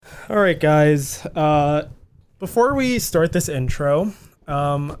All right, guys. Before we start this intro,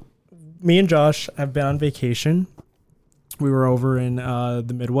 me and Josh have been on vacation. We were over in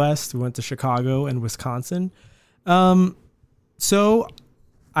the Midwest. We went to Chicago and Wisconsin. So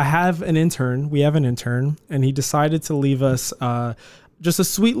I have an intern. We have an intern, and he decided to leave us just a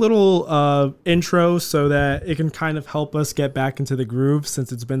sweet little intro so that it can kind of help us get back into the groove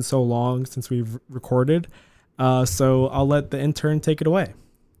since it's been so long since we've recorded. So I'll let the intern take it away.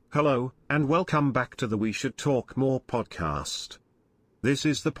 Hello, and welcome back to the We Should Talk More podcast. This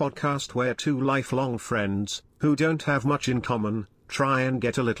is the podcast where two lifelong friends, who don't have much in common, try and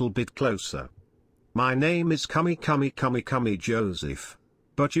get a little bit closer. My name is Cummy Joseph.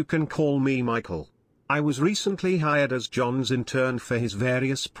 But you can call me Michael. I was recently hired as John's intern for his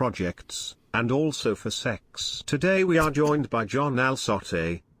various projects, and also for sex. Today we are joined by John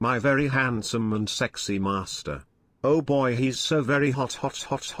Alsotte, my very handsome and sexy master. Oh boy, he's so very hot.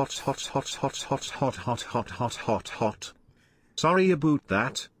 Sorry about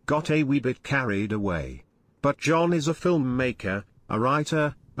that, got a wee bit carried away. But John is a filmmaker, a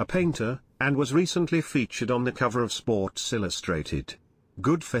writer, a painter, and was recently featured on the cover of Sports Illustrated.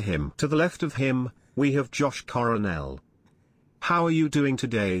 Good for him. To the left of him, we have Josh Coronel. How are you doing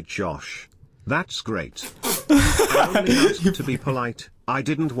today, Josh? That's great. I only asked to be polite, I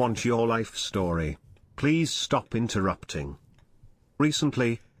didn't want your life story. Please stop interrupting.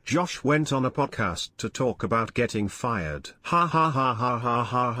 Recently, Josh went on a podcast to talk about getting fired. Ha ha ha ha ha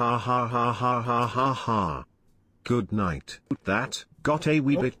ha ha ha ha ha ha ha ha. Good night. That got a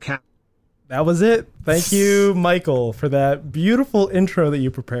wee bit That was it. Thank you, Michael, for that beautiful intro that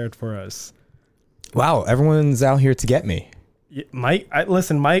you prepared for us. Wow, everyone's out here to get me.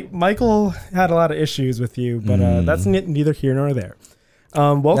 Michael had a lot of issues with you, but that's neither here nor there.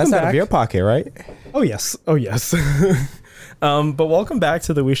 Welcome That's back. out of your pocket, right? Oh, yes. But welcome back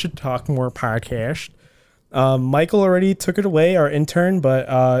to the We Should Talk More podcast. Michael already took it away, our intern, but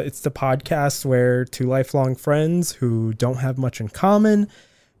it's the podcast where two lifelong friends who don't have much in common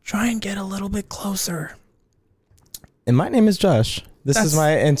try and get a little bit closer. And my name is Josh. This is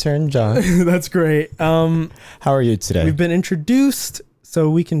my intern, John. That's great. How are you today? We've been introduced, so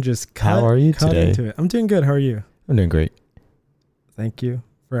we can just cut into it. I'm doing good. How are you? I'm doing great. Thank you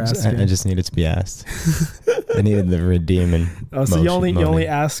for asking. I just needed to be asked. I needed the redeeming. Oh, so you only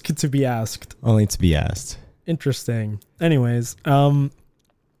ask to be asked. Only to be asked. Interesting. Anyways,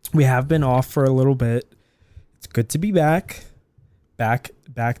 we have been off for a little bit. It's good to be back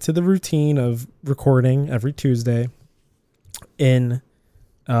to the routine of recording every Tuesday. I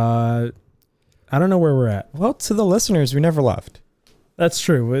don't know where we're at. Well, to the listeners, we never left. That's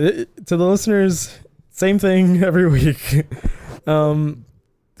true. To the listeners, same thing every week.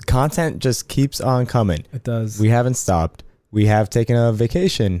 Content just keeps on coming. It does. We haven't stopped. We have taken a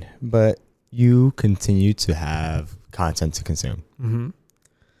vacation, but you continue to have content to consume. Mm-hmm.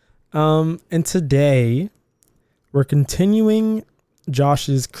 And today we're continuing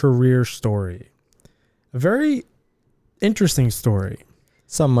Josh's career story. A very interesting story.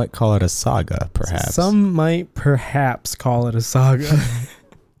 Some might call it a saga, perhaps. Some might perhaps call it a saga.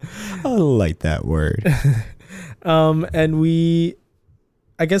 I like that word. And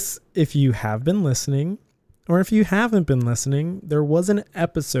I guess if you have been listening, or if you haven't been listening, there was an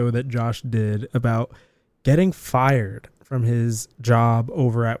episode that Josh did about getting fired from his job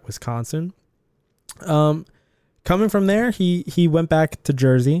over at Wisconsin. Coming from there, he went back to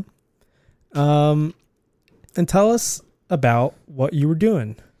Jersey. And tell us about what you were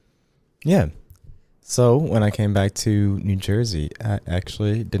doing. Yeah. So when I came back to New Jersey, I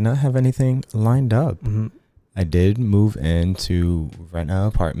actually did not have anything lined up. Mm-hmm. I did move in to rent an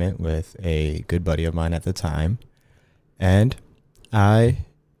apartment with a good buddy of mine at the time. And I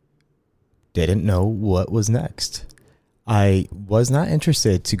didn't know what was next. I was not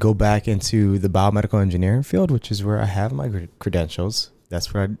interested to go back into the biomedical engineering field, which is where I have my credentials.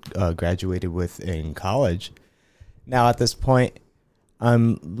 That's where I graduated with in college. Now at this point,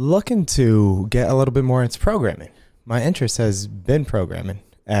 I'm looking to get a little bit more into programming. My interest has been programming,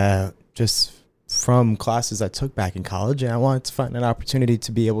 just from classes I took back in college, and I wanted to find an opportunity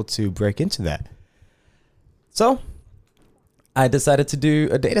to be able to break into that. So I decided to do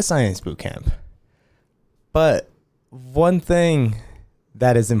a data science bootcamp. But one thing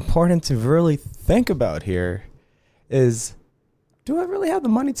that is important to really think about here is, do I really have the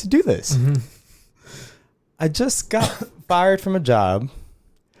money to do this? Mm-hmm. I just got fired from a job.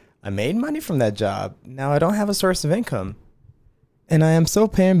 I made money from that job. Now I don't have a source of income, and I am still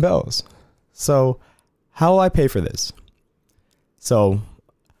paying bills. So how will I pay for this? So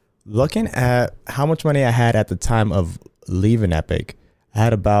looking at how much money I had at the time of leaving Epic, I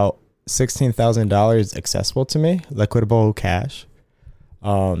had about $16,000 accessible to me, liquidable cash.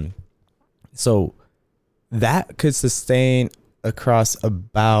 So that could sustain across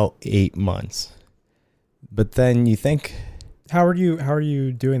about 8 months. But then you think, How are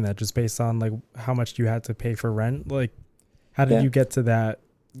you doing that? Just based on like how much you had to pay for rent? Like, how did you get to that?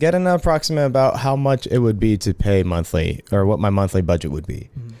 get an approximate about how much it would be to pay monthly, or what my monthly budget would be.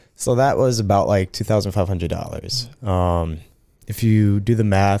 Mm-hmm. So that was about like $2,500. If you do the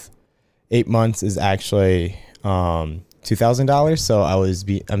math, 8 months is actually $2,000. So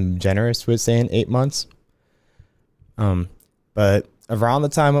I'm generous with saying 8 months. But around the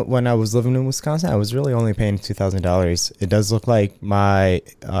time when I was living in Wisconsin, I was really only paying $2,000. It does look like my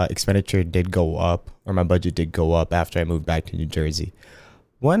expenditure did go up, or my budget did go up after I moved back to New Jersey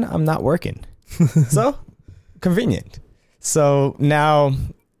when I'm not working. So convenient. So now,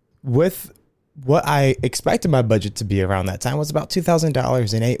 with what I expected my budget to be around that time was about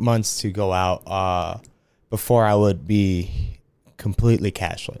 $2,000 in 8 months to go out before I would be completely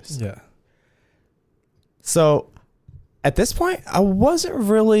cashless. Yeah. So at this point, I wasn't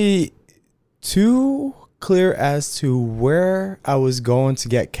really too clear as to where I was going to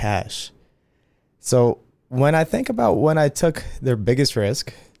get cash. So when I think about when I took their biggest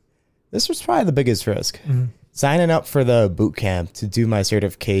risk, this was probably the biggest risk. Mm-hmm. Signing up for the boot camp to do my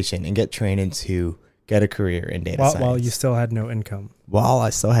certification and get trained to get a career in data science. While you still had no income. While I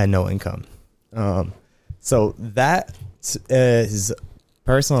still had no income. So that is,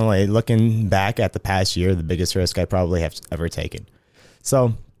 personally, looking back at the past year, the biggest risk I probably have ever taken.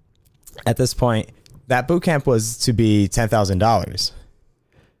 So at this point, that boot camp was to be $10,000.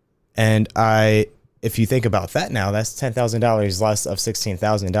 And if you think about that now, that's $10,000 less of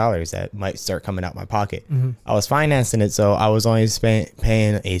 $16,000 that might start coming out my pocket. Mm-hmm. I was financing it, so I was only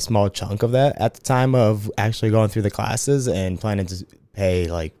paying a small chunk of that at the time of actually going through the classes, and planning to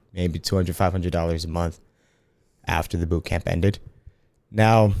pay like maybe $200, $500 a month after the boot camp ended.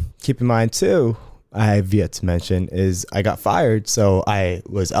 Now, keep in mind too, I have yet to mention, is I got fired, so I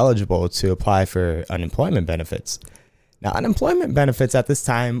was eligible to apply for unemployment benefits. Now, unemployment benefits at this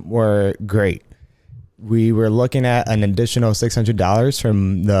time were great. We were looking at an additional $600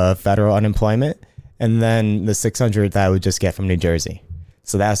 from the federal unemployment, and then the $600 that I would just get from New Jersey.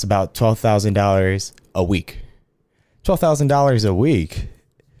 So that's about $12,000 a week. $12,000 a week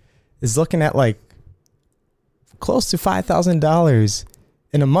is looking at like close to $5,000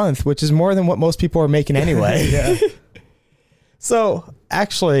 in a month, which is more than what most people are making anyway. Yeah. So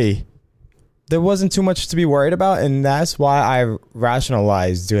actually, there wasn't too much to be worried about, and that's why I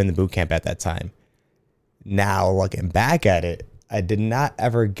rationalized doing the boot camp at that time. Now, looking back at it, I did not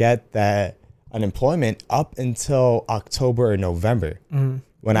ever get that unemployment up until October or November,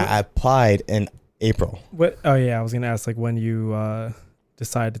 when I applied in April. What? Oh yeah, I was gonna ask like when you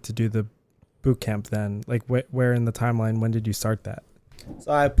decided to do the boot camp. Then, like, where in the timeline? When did you start that?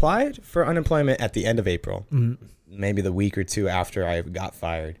 So I applied for unemployment at the end of April, maybe the week or two after I got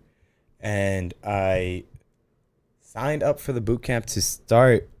fired, and I signed up for the boot camp to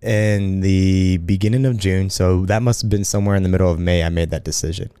start in the beginning of June. So that must have been somewhere in the middle of May I made that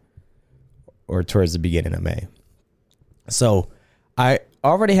decision, or towards the beginning of May. So I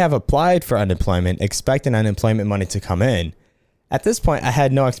already have applied for unemployment, expecting unemployment money to come in. At this point, I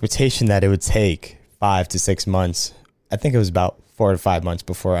had no expectation that it would take 5 to 6 months. I think it was about 4 to 5 months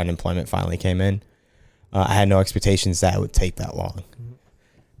before unemployment finally came in. I had no expectations that it would take that long,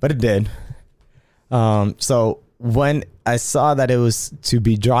 but it did. So when I saw that it was to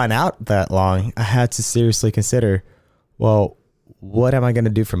be drawn out that long, I had to seriously consider, well, what am I going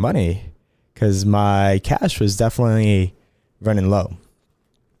to do for money? Because my cash was definitely running low.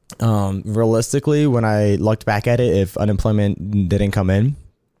 Realistically, when I looked back at it, if unemployment didn't come in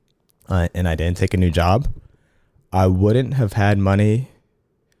and I didn't take a new job, I wouldn't have had money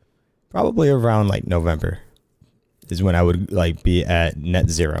probably around like November is when I would like be at net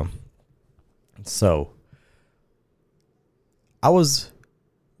zero. So I was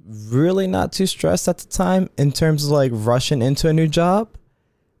really not too stressed at the time in terms of like rushing into a new job,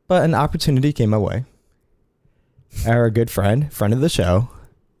 but an opportunity came my way. Our good friend of the show,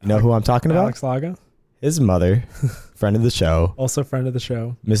 you know who I'm talking about? Alex Lago. His mother, friend of the show. Also friend of the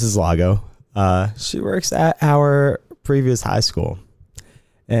show. Mrs. Lago. She works at our previous high school,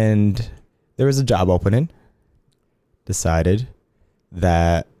 and there was a job opening. Decided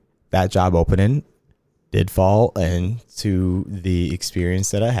that job opening did fall into the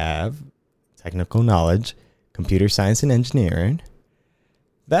experience that I have, technical knowledge, computer science and engineering,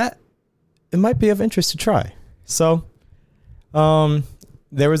 that it might be of interest to try. So,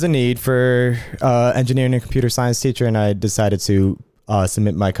 there was a need for engineering and computer science teacher, and I decided to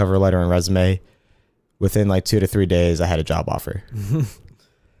submit my cover letter and resume. Within like 2 to 3 days, I had a job offer.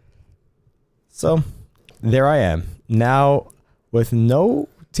 So there I am now with no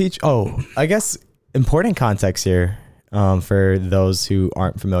I guess important context here. For those who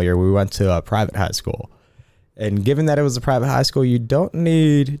aren't familiar, we went to a private high school. And given that it was a private high school, you don't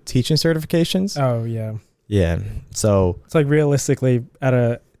need teaching certifications. Oh, yeah. Yeah. So it's like realistically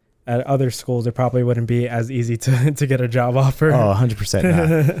at other schools, it probably wouldn't be as easy to get a job offer. Oh,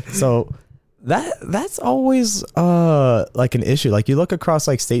 100% not. So that's always like an issue. Like you look across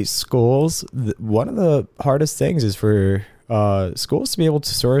like state schools, one of the hardest things is for schools to be able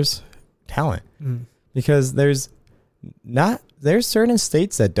to source talent because there's certain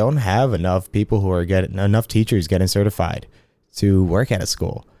states that don't have enough people who are enough teachers getting certified to work at a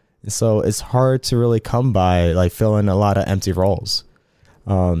school. And so it's hard to really come by like filling a lot of empty roles.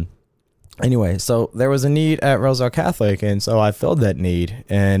 Anyway, so there was a need at Roselle Catholic, and so I filled that need,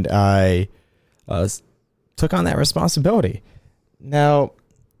 and I took on that responsibility. Now,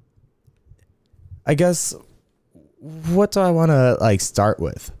 I guess, what do I want to like start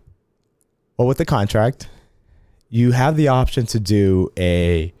with? Well, with the contract, you have the option to do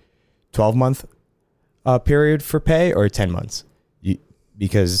a 12-month period for pay or 10 months.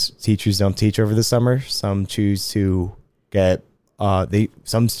 Because teachers don't teach over the summer. Some choose to get,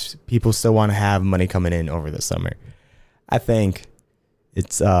 some people still want to have money coming in over the summer. I think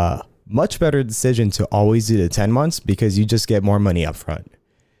it's a much better decision to always do the 10 months because you just get more money up front.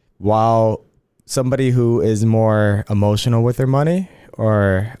 While somebody who is more emotional with their money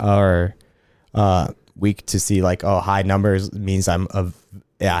or weak to see like, oh, high numbers means I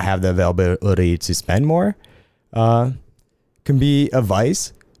have the availability to spend more, can be a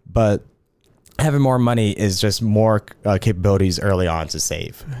vice, but having more money is just more capabilities early on to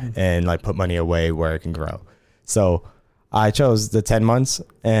save and like put money away where it can grow. So I chose the 10 months.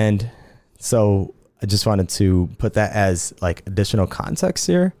 And so I just wanted to put that as like additional context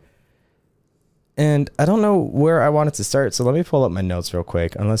here. And I don't know where I wanted to start. So let me pull up my notes real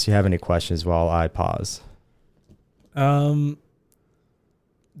quick, unless you have any questions while I pause. Did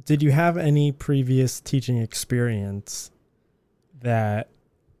you have any previous teaching experience that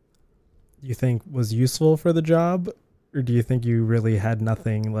you think was useful for the job, or do you think you really had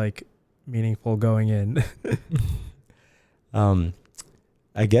nothing like meaningful going in?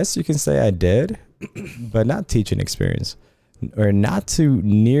 I guess you can say I did, but not teaching experience, or not to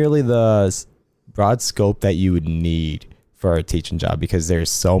nearly the broad scope that you would need for a teaching job, because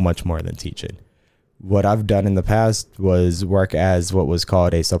there's so much more than teaching. What I've done in the past was work as what was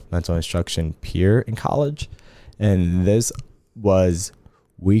called a supplemental instruction peer in college. And this was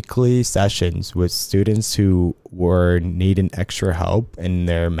weekly sessions with students who were needing extra help in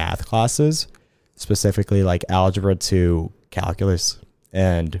their math classes, specifically like algebra to calculus.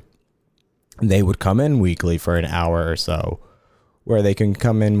 And they would come in weekly for an hour or so, where they can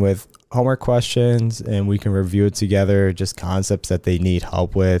come in with homework questions and we can review it together, just concepts that they need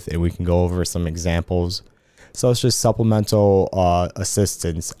help with, and we can go over some examples. So it's just supplemental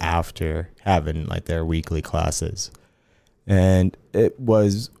assistance after having like their weekly classes. And it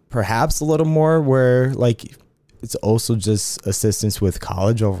was perhaps a little more where like it's also just assistance with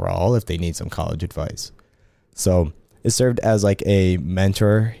college overall if they need some college advice. So it served as like a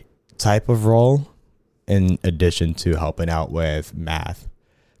mentor type of role in addition to helping out with math.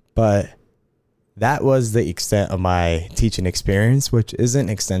 But that was the extent of my teaching experience, which isn't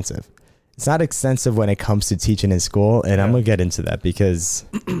extensive. It's not extensive when it comes to teaching in school. And I'm going to get into that because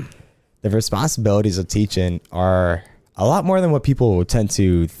the responsibilities of teaching are a lot more than what people tend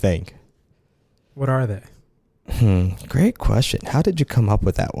to think. What are they? Great question. How did you come up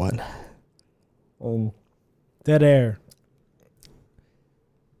with that one? Dead air.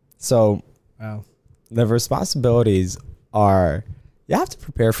 So, wow. The responsibilities are, you have to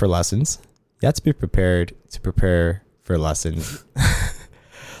prepare for lessons. You have to be prepared to prepare for lessons.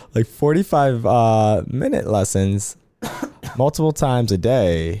 Like 45-minute lessons multiple times a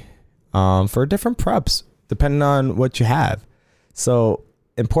day for different preps, depending on what you have. So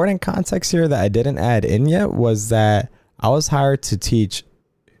important context here that I didn't add in yet was that I was hired to teach,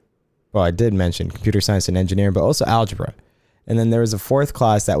 well, I did mention computer science and engineering, but also algebra. And then there was a fourth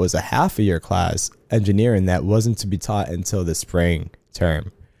class that was a half a year class, engineering, that wasn't to be taught until the spring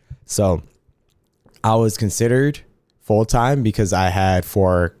term. So I was considered full-time because I had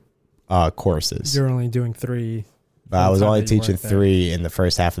 4 courses. You're only doing 3. But I was only teaching 3 in the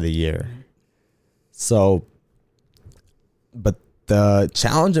first half of the year. So, but the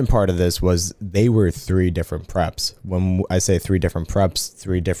challenging part of this was they were 3 different preps. When I say 3 different preps,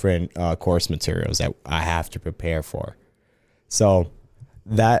 3 different course materials that I have to prepare for. So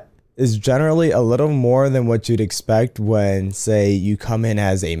that is generally a little more than what you'd expect when, say, you come in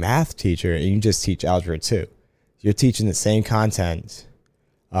as a math teacher and you just teach Algebra 2. You're teaching the same content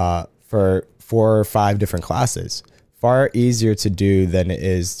for 4 or 5 different classes. Far easier to do than it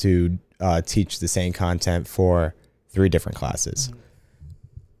is to teach the same content for 3 different classes. Mm-hmm.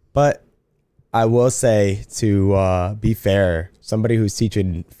 But I will say, to be fair, somebody who's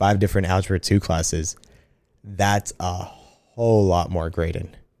teaching 5 different Algebra 2 classes, that's a whole lot more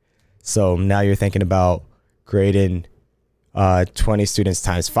grading. So now you're thinking about grading 20 students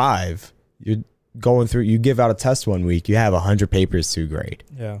times 5. You're going through, you give out a test one week, you have 100 papers to grade.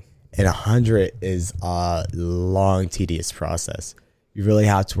 Yeah. And 100 is a long, tedious process. You really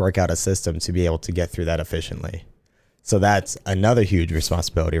have to work out a system to be able to get through that efficiently. So that's another huge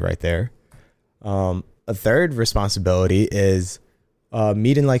responsibility right there. A third responsibility is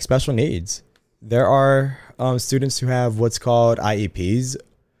meeting like special needs. There are students who have what's called IEPs,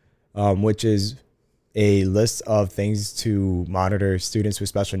 which is a list of things to monitor students with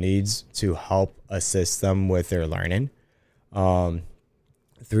special needs to help assist them with their learning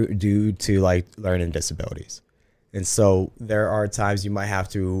due to like learning disabilities. And so there are times you might have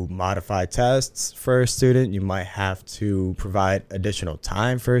to modify tests for a student. You might have to provide additional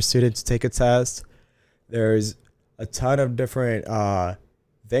time for a student to take a test. There's a ton of different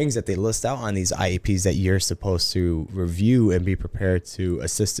things that they list out on these IEPs that you're supposed to review and be prepared to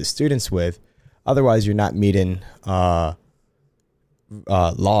assist the students with. Otherwise, you're not meeting laws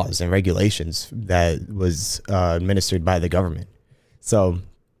and regulations that was administered by the government. So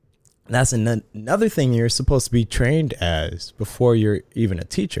that's another thing you're supposed to be trained as before you're even a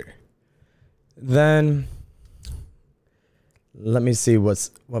teacher. Then let me see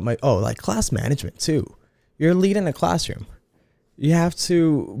like class management too. You're leading a classroom. You have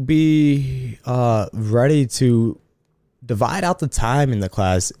to be ready to divide out the time in the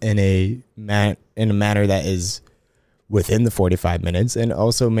class in a manner that is within the 45 minutes, and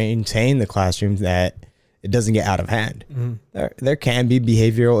also maintain the classroom that it doesn't get out of hand. Mm-hmm. There can be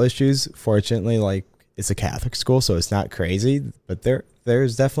behavioral issues. Fortunately, like, it's a Catholic school, so it's not crazy, but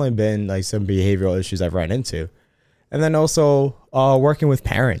there's definitely been like some behavioral issues I've run into. And then also working with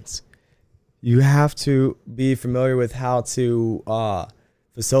parents. You have to be familiar with how to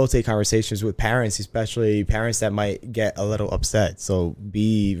facilitate conversations with parents, especially parents that might get a little upset. So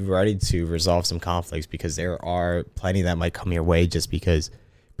be ready to resolve some conflicts, because there are plenty that might come your way just because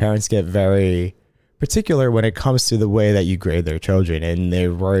parents get very particular when it comes to the way that you grade their children, and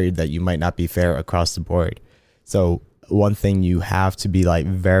they're worried that you might not be fair across the board. So one thing you have to be like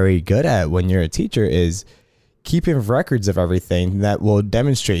very good at when you're a teacher is keeping records of everything that will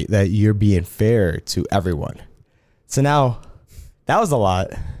demonstrate that you're being fair to everyone. So now, that was a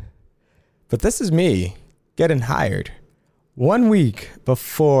lot, but this is me getting hired 1 week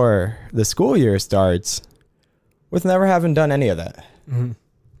before the school year starts with never having done any of that. Mm-hmm.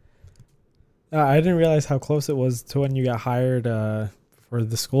 I didn't realize how close it was to when you got hired before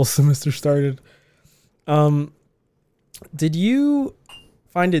the school semester started. Did you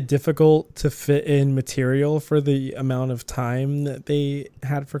find it difficult to fit in material for the amount of time that they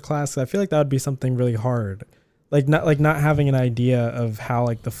had for class? I feel like that would be something really hard. Not having an idea of how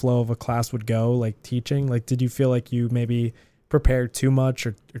like the flow of a class would go, like teaching. Like, did you feel like you maybe prepared too much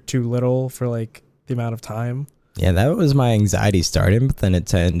or too little for like the amount of time? Yeah, that was my anxiety starting, but then it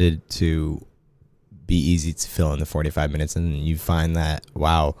tended to be easy to fill in the 45 minutes, and you find that,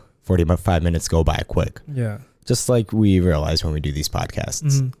 wow, 45 minutes go by quick. Yeah. Just like we realize when we do these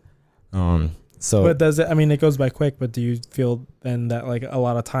podcasts. Mm-hmm. But does it, I mean, it goes by quick, but do you feel then that like a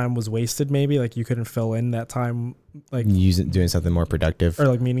lot of time was wasted maybe? Like you couldn't fill in that time, like doing something more productive or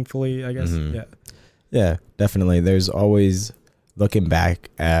like meaningfully, I guess. Mm-hmm. Yeah. Yeah, definitely. There's always looking back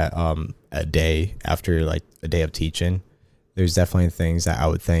at a day after like a day of teaching. There's definitely things that I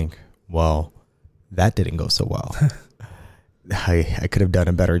would think, well, that didn't go so well. I could have done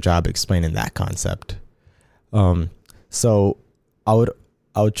a better job explaining that concept. So I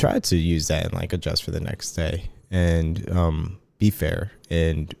would try to use that and like adjust for the next day and be fair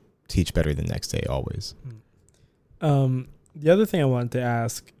and teach better the next day always. The other thing I wanted to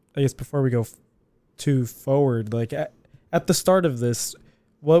ask, I guess before we go too forward, like at the start of this,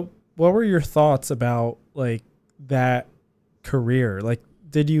 what were your thoughts about like that career? Like,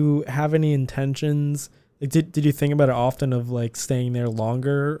 did you have any intentions? Like, did you think about it often of like staying there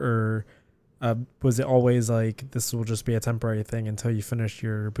longer, or was it always like this will just be a temporary thing until you finish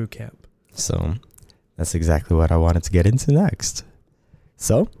your boot camp? So that's exactly what I wanted to get into next.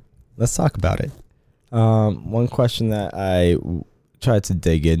 So let's talk about it. One question that I tried to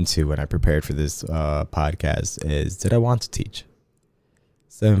dig into when I prepared for this podcast is, did I want to teach?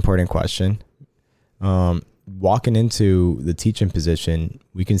 It's an important question. Walking into the teaching position,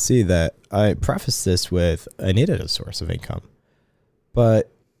 we can see that I prefaced this with I needed a source of income,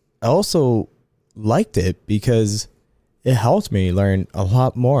 but I also liked it because it helped me learn a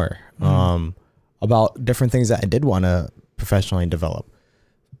lot more about different things that I did want to professionally develop.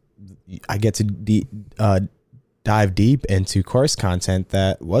 I get to dive deep into course content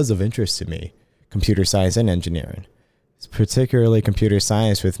that was of interest to me, computer science and engineering. It's particularly computer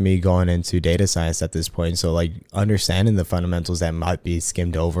science with me going into data science at this point. So like understanding the fundamentals that might be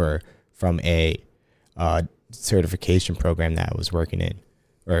skimmed over from a certification program that I was working in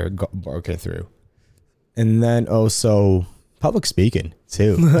or working through. And then also public speaking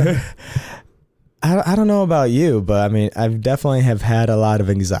too. I don't know about you, but I mean, I've definitely have had a lot of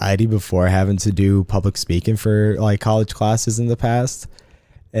anxiety before having to do public speaking for like college classes in the past.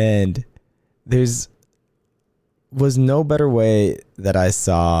 And was no better way that I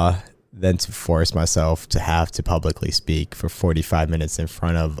saw than to force myself to have to publicly speak for 45 minutes in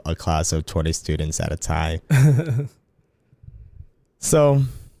front of a class of 20 students at a time. So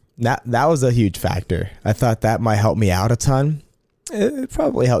that was a huge factor. I thought that might help me out a ton. It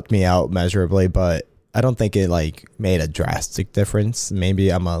probably helped me out measurably, but I don't think it like made a drastic difference. Maybe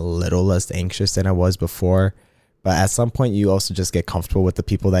I'm a little less anxious than I was before. But at some point, you also just get comfortable with the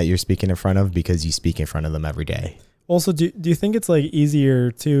people that you're speaking in front of because you speak in front of them every day. Also, do you think it's like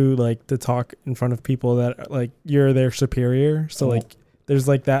easier to like to talk in front of people that like you're their superior? So like there's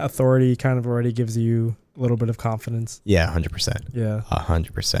like that authority kind of already gives you a little bit of confidence. Yeah, 100%. Yeah,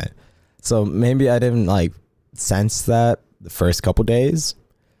 100%. So maybe I didn't like sense that the first couple days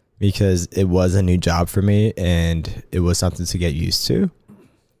because it was a new job for me and it was something to get used to.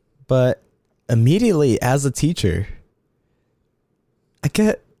 But immediately as a teacher, I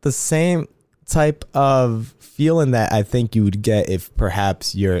get the same type of feeling that I think you would get if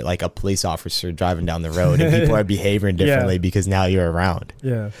perhaps you're like a police officer driving down the road and people are behaving differently because now you're around.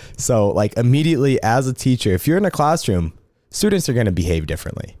 Yeah. So like immediately as a teacher, if you're in a classroom, students are going to behave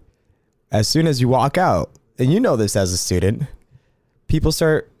differently. As soon as you walk out, and you know this as a student, people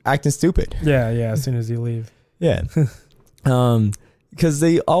start acting stupid. Yeah. As soon as you leave. Yeah. Because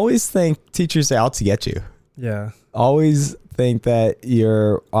they always think teachers are out to get you. Yeah. Always think that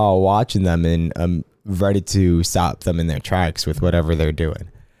you're watching them and ready to stop them in their tracks with whatever they're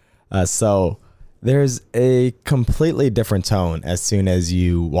doing. So there's a completely different tone as soon as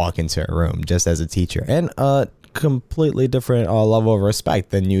you walk into a room, just as a teacher, and a completely different level of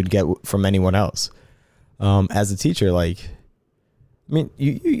respect than you'd get from anyone else. As a teacher, like, I mean,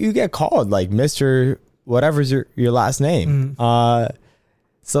 you get called like Mr. whatever's your last name.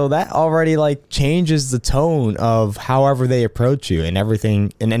 So that already like changes the tone of however they approach you and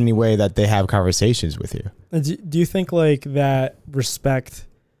everything in any way that they have conversations with you. Do you think like that respect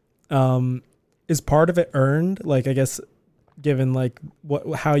is part of it earned? Like, I guess, given like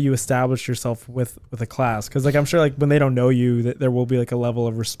how you establish yourself with a class, because like I'm sure like when they don't know you, that there will be like a level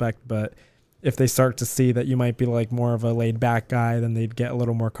of respect, but if they start to see that you might be like more of a laid back guy, then they'd get a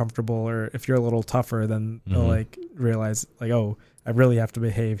little more comfortable. Or if you're a little tougher, then they'll like realize like, oh, I really have to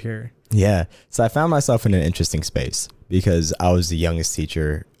behave here. Yeah. So I found myself in an interesting space because I was the youngest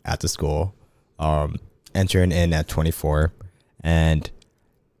teacher at the school, entering in at 24. And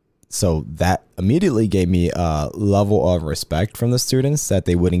so that immediately gave me a level of respect from the students that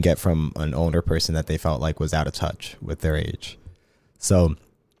they wouldn't get from an older person that they felt like was out of touch with their age. So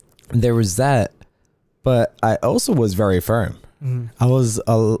there was that, but I also was very firm. I was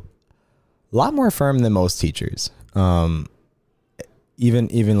a lot more firm than most teachers.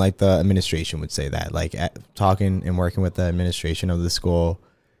 Even like the administration would say that, like talking and working with the administration of the school,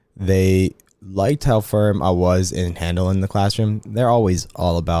 they liked how firm I was in handling the classroom. They're always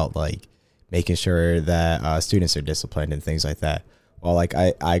all about like making sure that students are disciplined and things like that. Well, like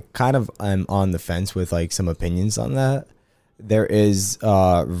I kind of am on the fence with like some opinions on that. There is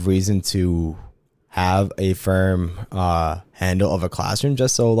reason to have a firm handle of a classroom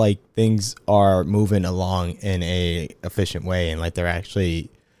just so like things are moving along in a efficient way and like they're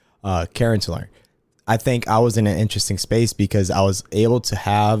actually caring to learn. I think I was in an interesting space because I was able to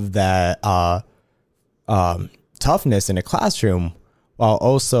have that toughness in a classroom while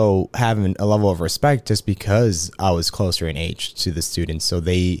also having a level of respect just because I was closer in age to the students. So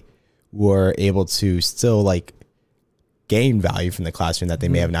they were able to still like gain value from the classroom that they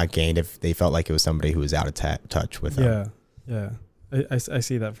may have not gained if they felt like it was somebody who was out of touch with them. Yeah. I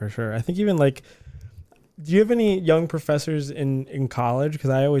see that for sure. I think even like, do you have any young professors in college? Because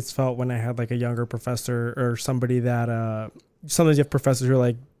I always felt when I had like a younger professor or somebody that sometimes you have professors who are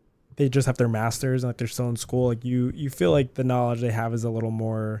like they just have their masters and like they're still in school, like you feel like the knowledge they have is a little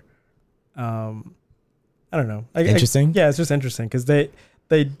more, I don't know. Interesting? Yeah, it's just interesting because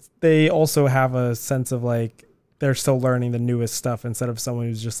they also have a sense of like they're still learning the newest stuff instead of someone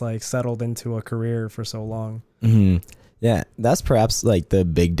who's just like settled into a career for so long. Mm-hmm. Yeah, that's perhaps like the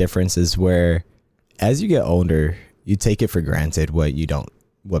big difference is where as you get older, you take it for granted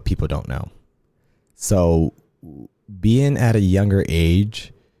what people don't know. So being at a younger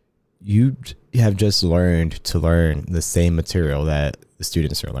age, you have just learned to learn the same material that the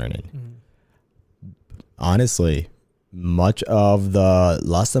students are learning. Mm-hmm. Honestly, much of the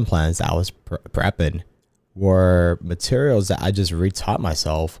lesson plans I was prepping were materials that I just retaught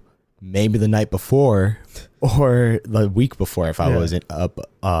myself maybe the night before or the week before if I wasn't up,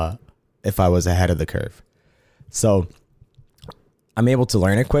 if I was ahead of the curve. So I'm able to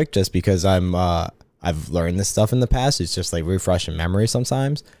learn it quick just because I've learned this stuff in the past. It's just like refreshing memory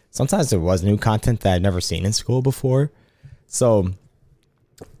sometimes. Sometimes there was new content that I'd never seen in school before. So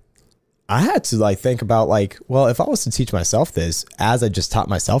I had to like think about like, well, if I was to teach myself this as I just taught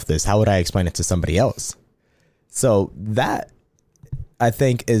myself this, how would I explain it to somebody else? So that I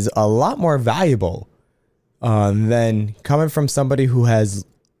think is a lot more valuable than coming from somebody who has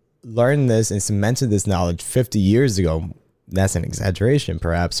learned this and cemented this knowledge 50 years ago. That's an exaggeration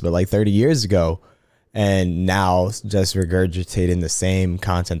perhaps, but like 30 years ago, and now just regurgitating the same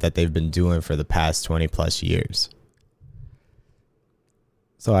content that they've been doing for the past 20 plus years.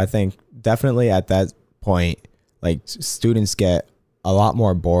 So I think definitely at that point, like students get a lot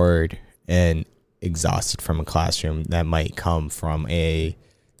more bored and exhausted from a classroom that might come from a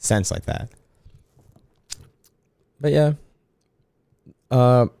sense like that. But yeah,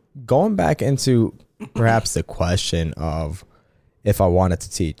 going back into perhaps the question of if I wanted to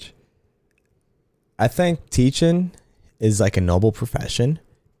teach, I think teaching is like a noble profession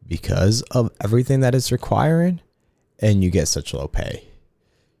because of everything that it's requiring, and you get such low pay.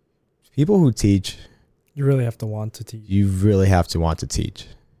 People who teach, you really have to want to teach. You really have to want to teach.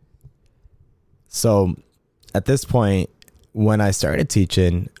 So at this point, when I started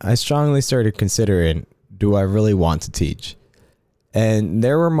teaching, I strongly started considering, do I really want to teach? And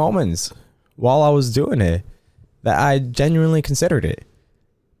there were moments while I was doing it that I genuinely considered it.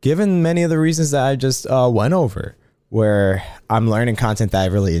 Given many of the reasons that I just went over, where I'm learning content that I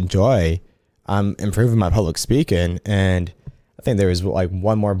really enjoy, I'm improving my public speaking, and I think there was like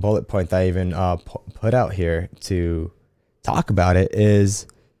one more bullet point that I even put out here to talk about it is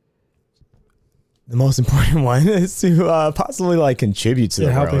the most important one is to possibly like contribute to the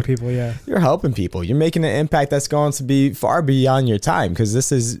world. Helping people, yeah. You're helping people. You're making an impact that's going to be far beyond your time because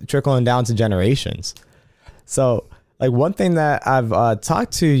this is trickling down to generations. So like one thing that I've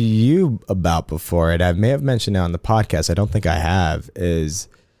talked to you about before, and I may have mentioned it on the podcast, I don't think I have, is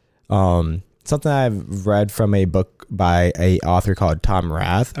something I've read from a book by a author called Tom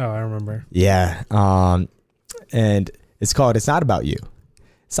Rath. Oh, I remember. Yeah. And it's called It's Not About You.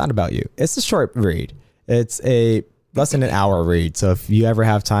 It's not about you. It's a short read. It's a less than an hour read. So if you ever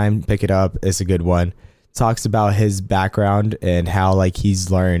have time, pick it up. It's a good one. Talks about his background and how like he's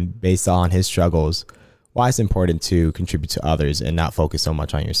learned based on his struggles, why it's important to contribute to others and not focus so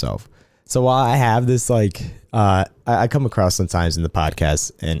much on yourself. So while I have this, like, I come across sometimes in the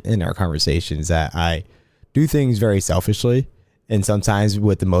podcast and in our conversations that I do things very selfishly, and sometimes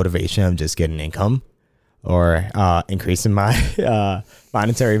with the motivation of just getting income or increasing my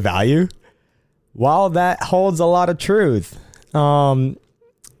monetary value. While that holds a lot of truth, I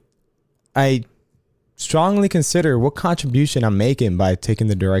strongly consider what contribution I'm making by taking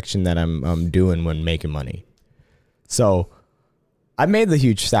the direction that I'm doing when making money. So I made the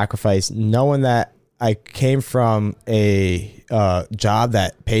huge sacrifice knowing that I came from a job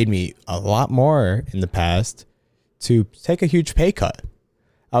that paid me a lot more in the past to take a huge pay cut.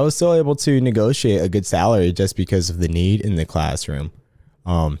 I was still able to negotiate a good salary just because of the need in the classroom.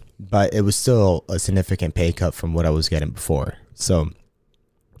 But it was still a significant pay cut from what I was getting before. So,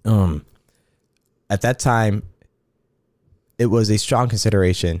 at that time, it was a strong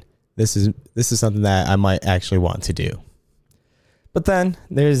consideration. This is something that I might actually want to do. But then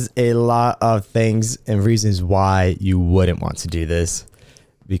there's a lot of things and reasons why you wouldn't want to do this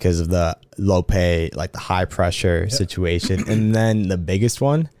because of the low pay, like the high pressure situation. And then the biggest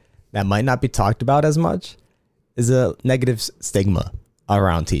one that might not be talked about as much is a negative stigma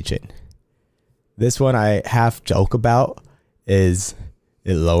around teaching. This one I half joke about is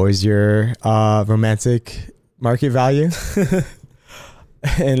it lowers your romantic market value.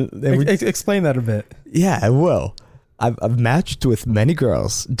 and explain that a bit. Yeah, I will. I've matched with many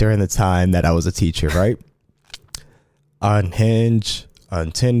girls during the time that I was a teacher, right? On Hinge,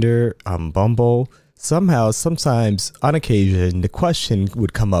 on Tinder, on Bumble, somehow, sometimes, on occasion, the question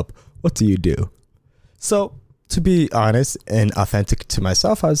would come up, what do you do? So, to be honest and authentic to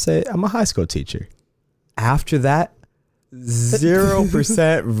myself, I would say I'm a high school teacher. After that,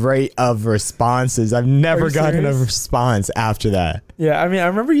 0% rate of responses. I've never gotten a response after that. Yeah, I mean, I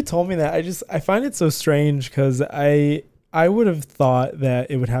remember you told me that. I find it so strange because I would have thought that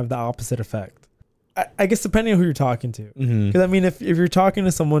it would have the opposite effect. I guess depending on who you're talking to. Because I mean, if you're talking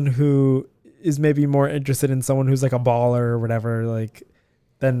to someone who is maybe more interested in someone who's like a baller or whatever, like,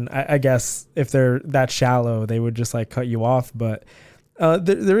 then I guess if they're that shallow, they would just like cut you off. But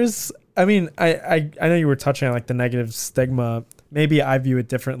there is. I mean, I know you were touching on like the negative stigma. Maybe I view it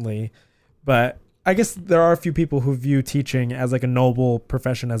differently, but I guess there are a few people who view teaching as like a noble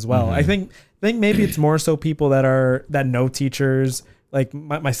profession as well. I think maybe it's more so people that know teachers. Like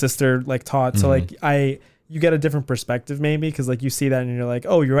my sister like taught, so like you get a different perspective maybe because like you see that and you're like,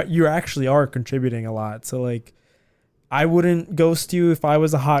 oh, you actually are contributing a lot. So like, I wouldn't ghost you if I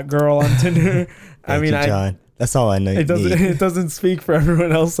was a hot girl on Tinder. I mean, John. That's all I know. It doesn't speak for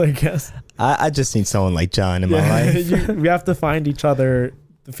everyone else, I guess. I just need someone like John in my life. We have to find each other,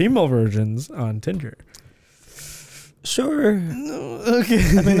 the female versions, on Tinder. Sure. No,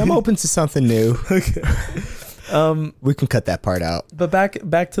 okay. I mean, I'm open to something new. Okay. We can cut that part out. But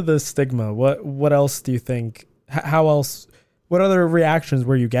back to the stigma. What else do you think? How else? What other reactions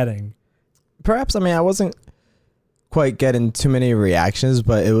were you getting? Perhaps, I mean, I wasn't quite getting too many reactions,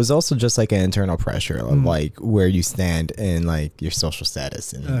 but it was also just like an internal pressure of like where you stand in like your social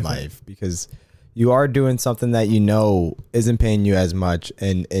status in life, because you are doing something that you know isn't paying you as much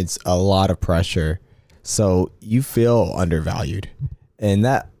and it's a lot of pressure, so you feel undervalued, and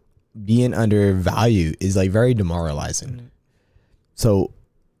that being undervalued is like very demoralizing. So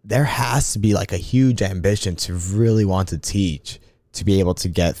there has to be like a huge ambition to really want to teach to be able to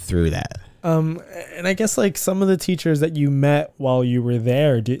get through that. And I guess like some of the teachers that you met while you were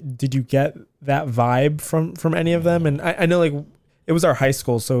there, did you get that vibe from any of them? And I know like it was our high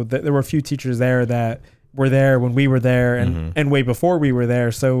school, so there were a few teachers there that were there when we were there and way before we were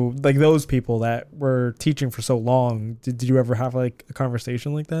there. So like those people that were teaching for so long, did you ever have like a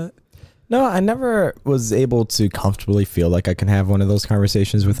conversation like that? No, I never was able to comfortably feel like I can have one of those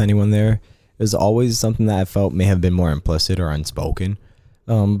conversations with anyone there. It was always something that I felt may have been more implicit or unspoken.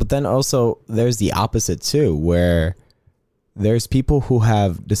 But then also there's the opposite too, where there's people who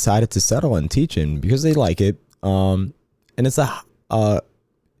have decided to settle in teaching because they like it. And it's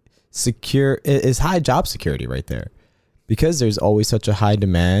it's high job security right there, because there's always such a high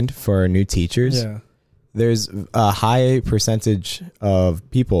demand for new teachers. Yeah. There's a high percentage of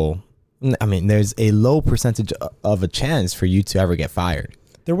people. I mean, there's a low percentage of a chance for you to ever get fired.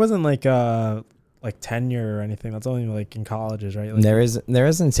 There wasn't like tenure or anything. That's only like in colleges, right? Like, there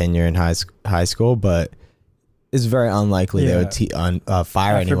isn't tenure in high school, but it's very unlikely they would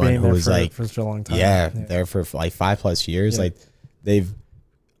fire after anyone who was like for such a long time. Yeah, there for like 5+ years. Yeah. Like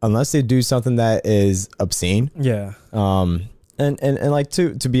unless they do something that is obscene. Yeah. And like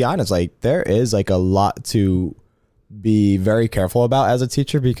to be honest, like there is like a lot to be very careful about as a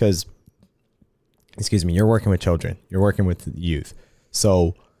teacher, because you're working with children, you're working with youth,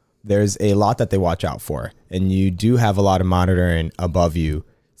 so there's a lot that they watch out for, and you do have a lot of monitoring above you.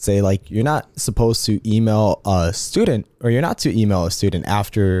 Say like you're not supposed to email a student, or you're not to email a student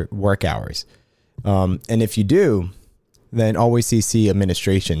after work hours, and if you do, then always CC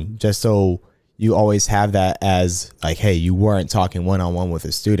administration, just so you always have that as like, hey, you weren't talking one-on-one with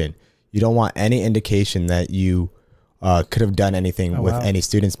a student. You don't want any indication that you could have done anything with any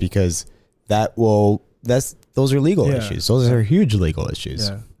students, because those are legal issues. Those are huge legal issues.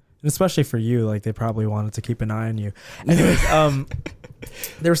 Yeah. And especially for you, like they probably wanted to keep an eye on you. Anyways,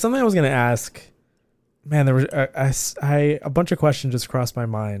 there was something I was going to ask. Man, there was a bunch of questions just crossed my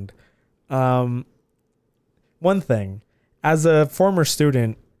mind. One thing, as a former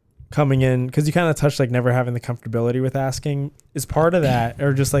student coming in, because you kind of touched like never having the comfortability with asking, is part of that,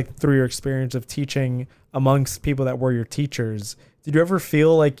 or just like through your experience of teaching amongst people that were your teachers, did you ever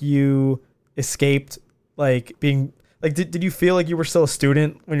feel like you escaped like being like, did you feel like you were still a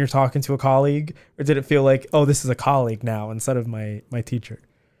student when you're talking to a colleague, or did it feel like, oh, this is a colleague now instead of my teacher?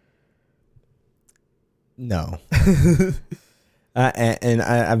 No. And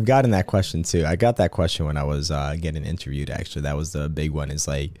I've gotten that question too. I got that question when I was getting interviewed. Actually, that was the big one. It's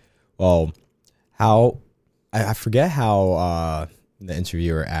like, well, I forget how the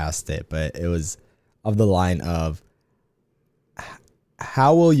interviewer asked it, but it was of the line of,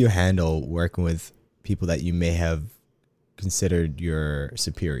 how will you handle working with people that you may have considered your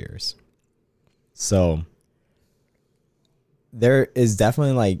superiors? So there is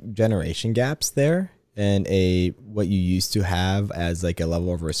definitely like generation gaps there, and what you used to have as like a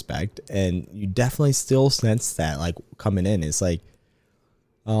level of respect, and you definitely still sense that like coming in. It's like,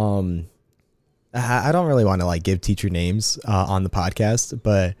 I don't really want to like give teacher names on the podcast,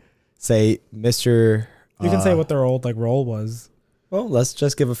 but say Mr. You can say what their old like role was. Well, let's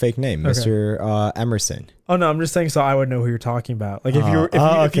just give a fake name, Okay. Mr. Emerson. Oh no, I'm just saying so I would know who you're talking about. Like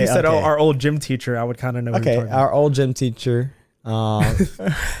if you said, "Oh, our old gym teacher," I would kind of know. Who you're talking Our old gym teacher. No,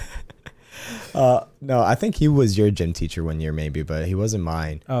 I think he was your gym teacher one year, maybe, but he wasn't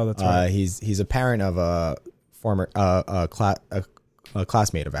mine. Oh, that's right. He's a parent of a former a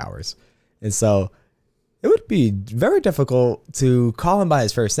classmate of ours, and so it would be very difficult to call him by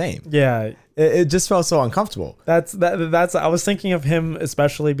his first name. Yeah, it just felt so uncomfortable. that's I was thinking of him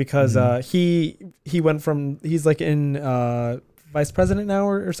especially because he went from he's like in vice president now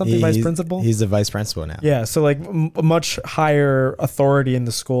or something, vice principal. He's the vice principal now. Yeah, so like much higher authority in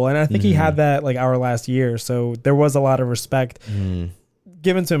the school, and I think he had that like our last year, so there was a lot of respect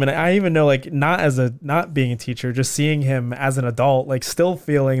given to him. And I even know like not being a teacher, just seeing him as an adult, like still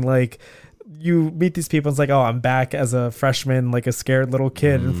feeling like you meet these people, it's like, oh, I'm back as a freshman, like a scared little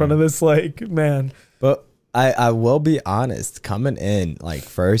kid in front of this like man. But I will be honest, coming in like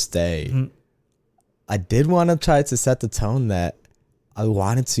first day, I did want to try to set the tone that I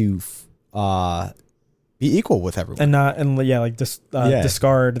wanted to be equal with everyone.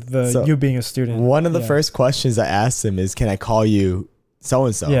 Discard the you being a student. One of the first questions I asked him is, can I call you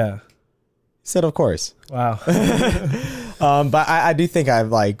so-and-so? Yeah. He said, of course. Wow. But I do think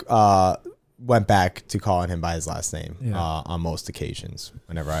I've like went back to calling him by his last name on most occasions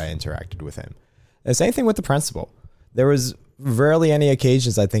whenever I interacted with him. The same thing with the principal. There was rarely any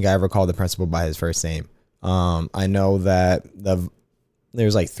occasions I think I ever called the principal by his first name. I know that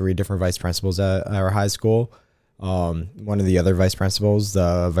there's like 3 different vice principals at our high school. One of the other vice principals,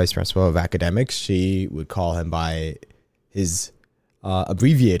 the vice principal of academics, she would call him by his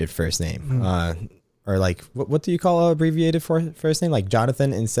abbreviated first name. Or like, what do you call a abbreviated first name? Like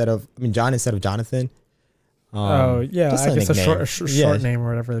Jonathan John instead of Jonathan. I guess a short name or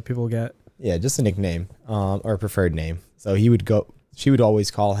whatever that people get. Yeah, just a nickname or a preferred name. So she would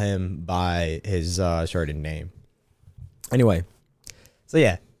always call him by his shortened name. Anyway, so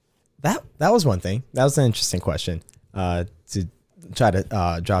yeah, that was one thing. That was an interesting question to try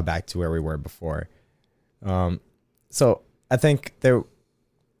to draw back to where we were before. So I think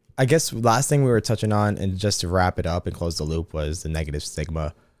I guess last thing we were touching on, and just to wrap it up and close the loop, was the negative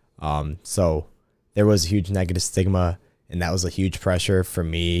stigma. So there was a huge negative stigma, and that was a huge pressure for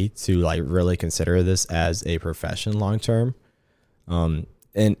me to like really consider this as a profession long term. And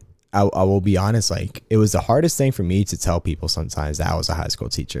I will be honest, like it was the hardest thing for me to tell people sometimes that I was a high school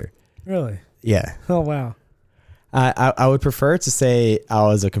teacher. Really? Yeah. Oh, wow. I would prefer to say I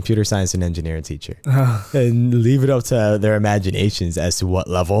was a computer science and engineering teacher and leave it up to their imaginations as to what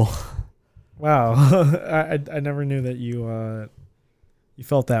level. Wow. I never knew that you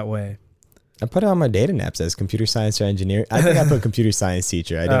felt that way. I put it on my data naps as computer science or engineering. I think I put computer science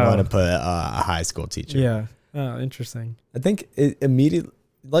teacher. I didn't want to put a high school teacher. Yeah. Oh, interesting. I think it immediately,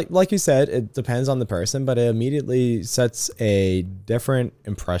 like you said, it depends on the person, but it immediately sets a different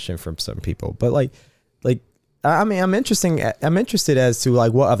impression from some people. But like I'm interested as to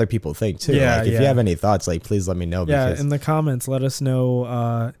like what other people think too. Yeah, like if you have any thoughts, like please let me know. Yeah, because in the comments, let us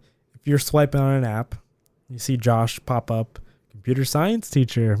know if you're swiping on an app, you see Josh pop up, computer science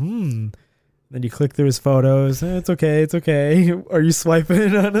teacher. Then you click through his photos. It's okay. Are you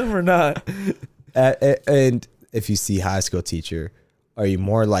swiping on him or not? And if you see high school teacher, are you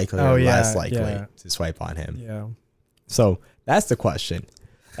more likely or less likely to swipe on him? Yeah. So that's the question.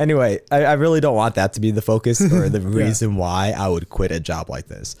 Anyway, I really don't want that to be the focus or the reason why I would quit a job like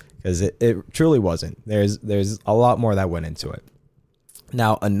this, because it truly wasn't. There's a lot more that went into it.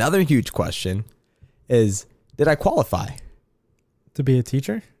 Now, another huge question is, did I qualify to be a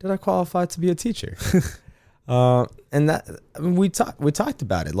teacher? Did I qualify to be a teacher? And that we talked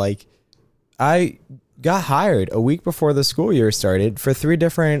about it. Like, I got hired a week before the school year started for 3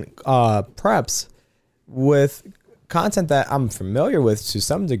 different preps with content that I'm familiar with to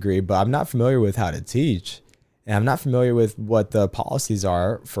some degree, but I'm not familiar with how to teach, and I'm not familiar with what the policies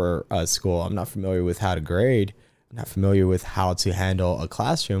are for a school. I'm not familiar with how to grade. I'm not familiar with how to handle a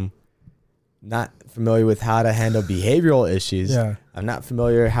classroom. Not familiar with how to handle behavioral issues. Yeah. I'm not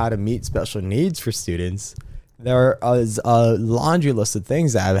familiar how to meet special needs for students. There is a laundry list of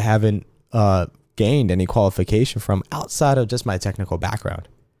things that I haven't gained any qualification from outside of just my technical background.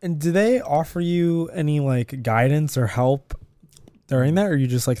 And do they offer you any like guidance or help during that, or are you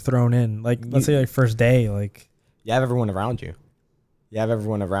just like thrown in? Like, let's say like first day, like you have everyone around you. You have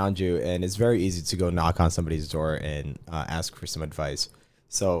everyone around you, and it's very easy to go knock on somebody's door and ask for some advice.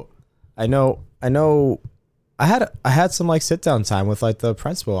 So I know I had some like sit down time with like the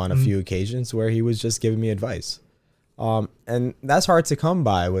principal on a few occasions where he was just giving me advice. And that's hard to come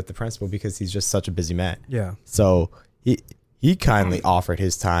by with the principal because he's just such a busy man. Yeah. So he kindly offered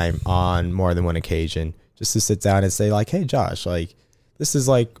his time on more than one occasion just to sit down and say like, hey Josh, like this is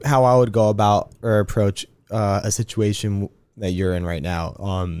like how I would go about or approach a situation that you're in right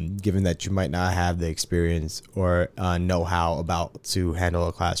now, given that you might not have the experience or know-how about to handle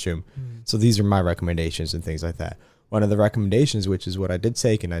a classroom. So these are my recommendations and things like that. One of the recommendations, which is what I did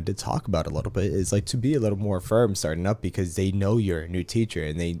take and I did talk about a little bit, is like to be a little more firm starting up because they know you're a new teacher,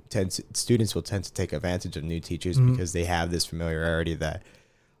 and students will tend to take advantage of new teachers because they have this familiarity that,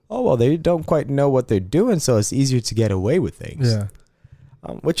 oh, well, they don't quite know what they're doing, so it's easier to get away with things. Yeah.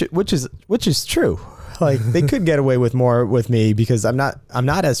 Which is true. Like they could get away with more with me because I'm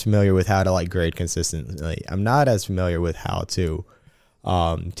not as familiar with how to like grade consistently. I'm not as familiar with how to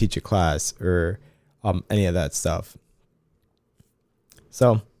teach a class or any of that stuff.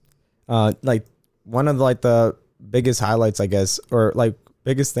 So like one of like the biggest highlights, I guess, or like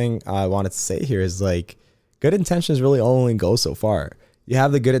biggest thing I wanted to say here is like good intentions really only go so far. You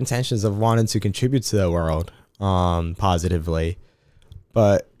have the good intentions of wanting to contribute to the world positively,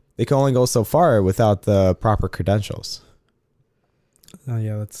 but they can only go so far without the proper credentials. Oh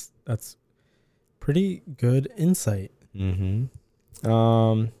yeah, that's pretty good insight.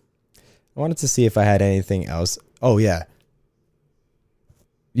 I wanted to see if I had anything else. Oh yeah.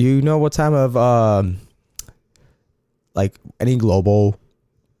 You know what time of like any global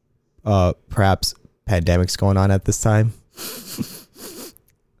perhaps pandemics going on at this time?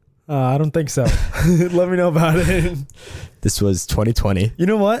 I don't think so. Let me know about it. This was 2020. You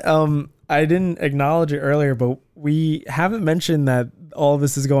know what? I didn't acknowledge it earlier, but we haven't mentioned that all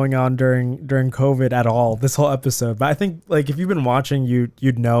this is going on during COVID at all, this whole episode. But I think like if you've been watching,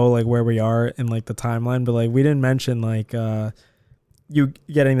 you'd know like where we are in like the timeline. But like we didn't mention like you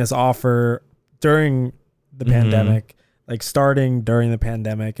getting this offer during the pandemic, like starting during the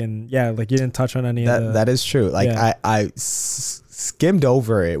pandemic, and yeah, like you didn't touch on any of that is true. Like yeah. I skimmed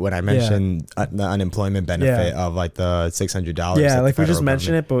over it when I mentioned the unemployment benefit of like the $600. Yeah, like we just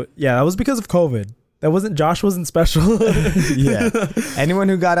mentioned it, but yeah, that was because of COVID. Josh wasn't special. Yeah. Anyone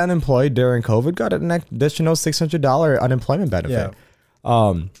who got unemployed during COVID got an additional $600 unemployment benefit.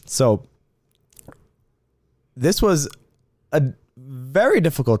 Yeah. So this was a very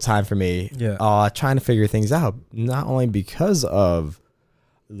difficult time for me. Yeah. Trying to figure things out, not only because of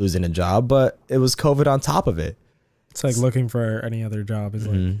losing a job, but it was COVID on top of it. It's like looking for any other job is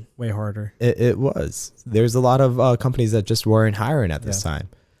like way harder. It was. There's a lot of companies that just weren't hiring at this time.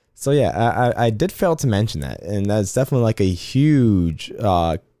 So yeah, I did fail to mention that, and that's definitely like a huge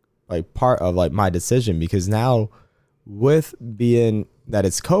like part of like my decision, because now with being that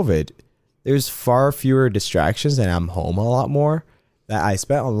it's COVID, there's far fewer distractions and I'm home a lot more, that I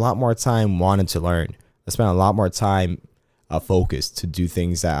spent a lot more time wanting to learn. I spent a lot more time focused to do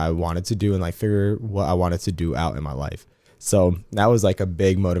things that I wanted to do and like figure what I wanted to do out in my life. So that was like a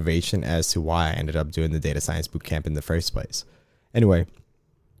big motivation as to why I ended up doing the data science bootcamp in the first place. Anyway,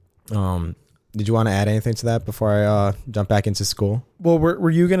 did you want to add anything to that before I jump back into school? Well, were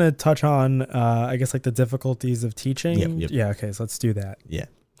you going to touch on, I guess, like the difficulties of teaching? Yep. Yeah, okay, so let's do that. Yeah.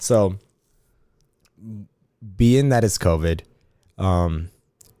 So being that it's COVID,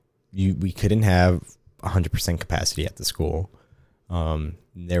 we couldn't have 100% capacity at the school.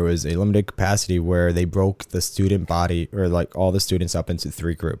 There was a limited capacity where they broke the student body, or like all the students, up into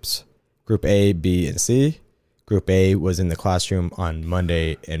 3 groups. Group A, B, and C. Group A was in the classroom on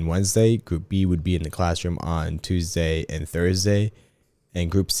Monday and Wednesday. Group B would be in the classroom on Tuesday and Thursday.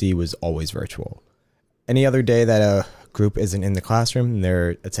 And Group C was always virtual. Any other day that a group isn't in the classroom,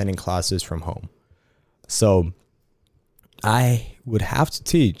 they're attending classes from home. So I would have to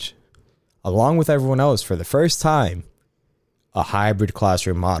teach, along with everyone else, for the first time, a hybrid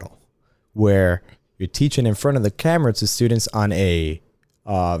classroom model where you're teaching in front of the camera to students on a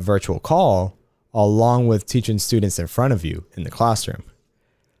virtual call, along with teaching students in front of you in the classroom.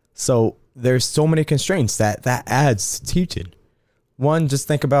 So there's so many constraints that adds to teaching. One, just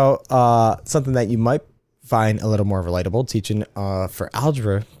think about something that you might find a little more relatable, teaching for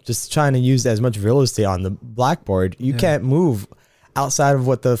algebra, just trying to use as much real estate on the blackboard. You can't move outside of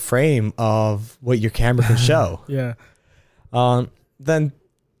what the frame of what your camera can show. Yeah. Then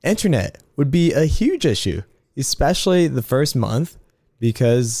internet would be a huge issue, especially the first month,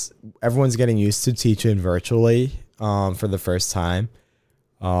 because everyone's getting used to teaching virtually for the first time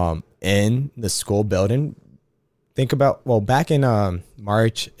in the school building. think about, well, back in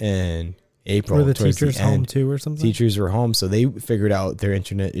March and April, Were the towards teachers the end, home too or something? teachers were home, so they figured out their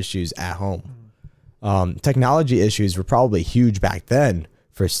internet issues at home. Technology issues were probably huge back then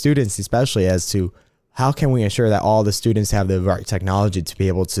for students, especially as to how can we ensure that all the students have the right technology to be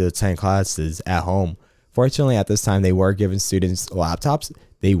able to attend classes at home. Fortunately, at this time, they were giving students laptops.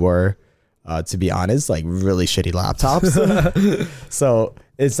 They were, to be honest, like really shitty laptops. So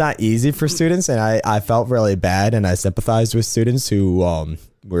it's not easy for students, and I felt really bad, and I sympathized with students who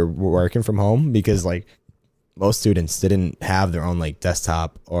were working from home, because like most students didn't have their own like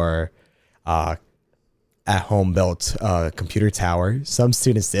desktop or at home built computer tower. Some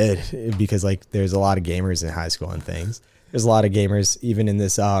students did, because like there's a lot of gamers in high school and things. There's a lot of gamers even in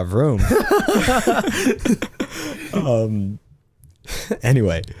this room.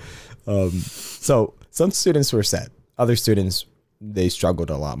 Anyway, so some students were set. Other students, they struggled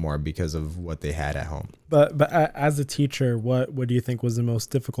a lot more because of what they had at home. But as a teacher, what do you think was the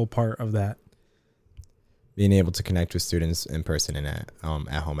most difficult part of that? Being able to connect with students in person and at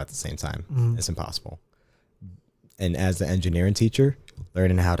home at the same time. It's impossible. And as the engineering teacher,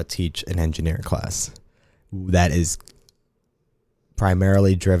 learning how to teach an engineering class that is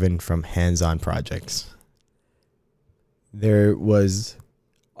primarily driven from hands-on projects. There was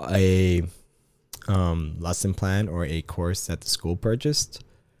a lesson plan or a course that the school purchased,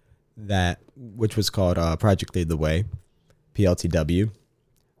 which was called Project Lead the Way, PLTW,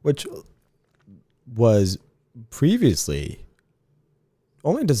 which was previously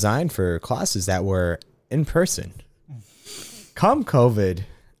only designed for classes that were in person. Come COVID,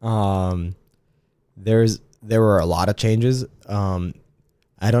 there were a lot of changes. I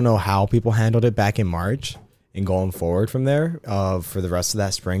don't know how people handled it back in March and going forward from there for the rest of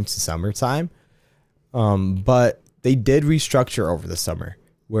that spring to summertime. But they did restructure over the summer,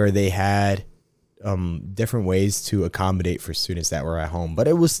 where they had different ways to accommodate for students that were at home. But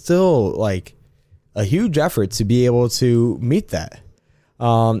it was still like a huge effort to be able to meet that.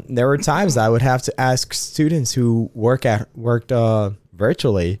 There were times I would have to ask students who worked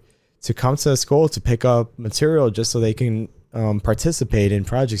virtually to come to school to pick up material just so they can participate in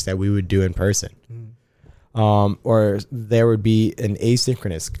projects that we would do in person. Or there would be an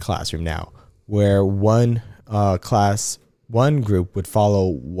asynchronous classroom now, where one group would follow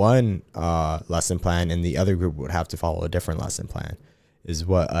one lesson plan and the other group would have to follow a different lesson plan, is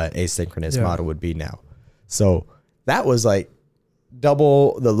what an asynchronous model would be now. So that was like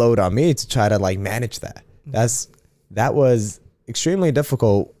double the load on me to try to like manage that. That was extremely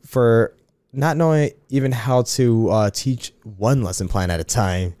difficult for not knowing even how to teach one lesson plan at a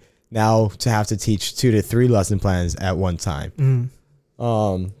time. Now to have to teach 2 to 3 lesson plans at one time.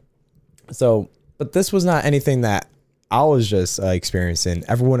 But this was not anything that I was just experiencing.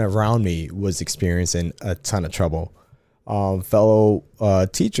 Everyone around me was experiencing a ton of trouble. Fellow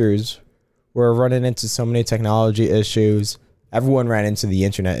teachers were running into so many technology issues. Everyone ran into the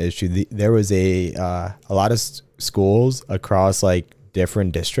internet issue. There was a lot of schools across like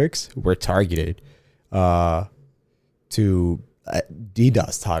different districts were targeted to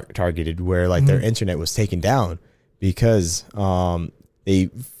DDoS targeted, where like their internet was taken down because they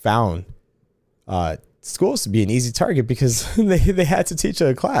found schools to be an easy target because they had to teach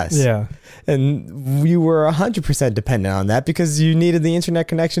a class. Yeah. And you were 100% dependent on that because you needed the internet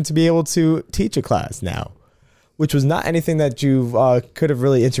connection to be able to teach a class now, which was not anything that you could have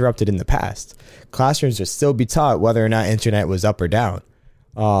really interrupted in the past. Classrooms would still be taught whether or not internet was up or down.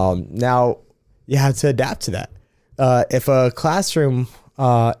 Now you have to adapt to that. If a class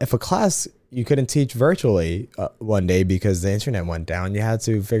you couldn't teach virtually one day because the internet went down, you had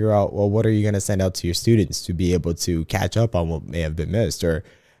to figure out, well, what are you going to send out to your students to be able to catch up on what may have been missed, or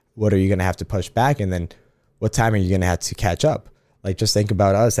what are you going to have to push back, and then what time are you going to have to catch up? Like, just think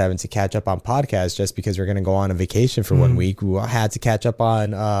about us having to catch up on podcasts just because we're going to go on a vacation for 1 week. We had to catch up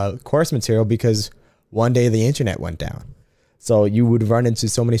on course material because one day the internet went down. So you would run into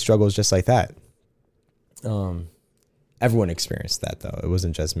so many struggles just like that. Everyone experienced that, though. It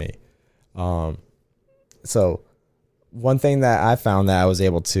wasn't just me. So one thing that I found that I was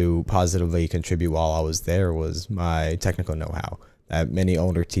able to positively contribute while I was there was my technical know-how that many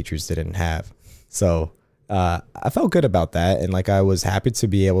older teachers didn't have. So I felt good about that, and like I was happy to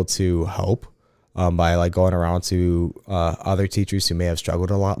be able to help by like going around to other teachers who may have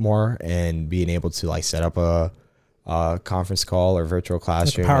struggled a lot more and being able to like set up a conference call or virtual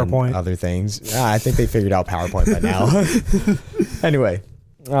classroom, like PowerPoint and other things. I think they figured out PowerPoint by now. Anyway,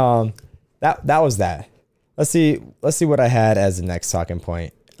 that was that. Let's see what I had as the next talking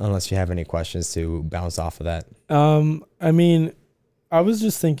point, unless you have any questions to bounce off of that. I mean, I was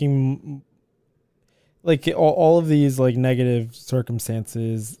just thinking like all of these like negative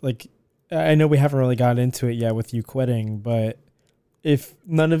circumstances, like I know we haven't really got into it yet with you quitting, but if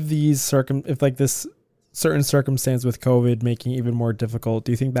none of these if like this certain circumstance with COVID making it even more difficult,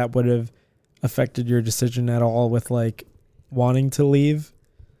 do you think that would have affected your decision at all with like wanting to leave?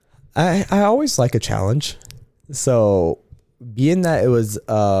 I always like a challenge. So being that it was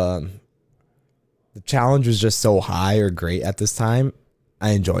the challenge was just so high or great at this time, I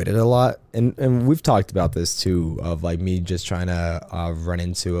enjoyed it a lot. And we've talked about this too, of like me just trying to run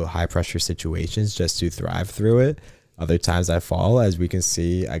into high pressure situations just to thrive through it. Other times I fall. As we can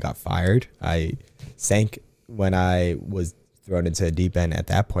see, I got fired. I sank when I was thrown into a deep end at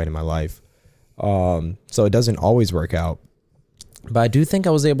that point in my life. So it doesn't always work out. But I do think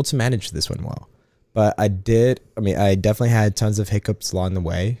I was able to manage this one well. But I definitely had tons of hiccups along the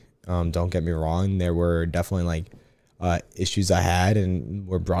way. Don't get me wrong. There were definitely like issues I had and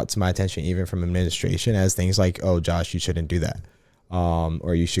were brought to my attention even from administration as things like, oh, Josh, you shouldn't do that.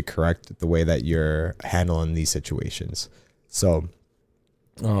 Or you should correct the way that you're handling these situations. So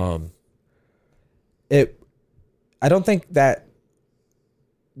I don't think that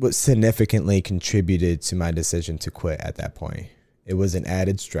what significantly contributed to my decision to quit at that point. It was an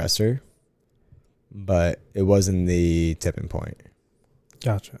added stressor, but it wasn't the tipping point.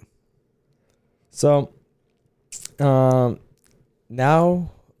 Gotcha. So now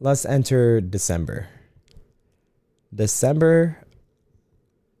let's enter December.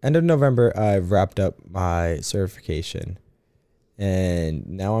 End of November, I wrapped up my certification. And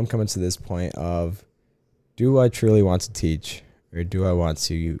now I'm coming to this point of, do I truly want to teach, or do I want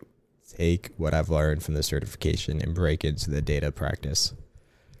to take what I've learned from the certification and break into the data practice?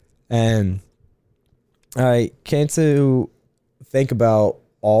 And I came to think about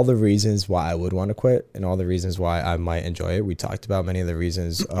all the reasons why I would want to quit and all the reasons why I might enjoy it. We talked about many of the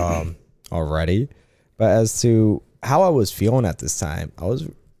reasons already, but as to how I was feeling at this time,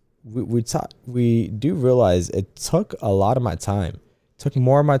 we do realize it took a lot of my time. It took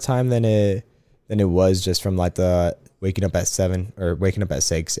more of my time than it was just from like the waking up at 7 or waking up at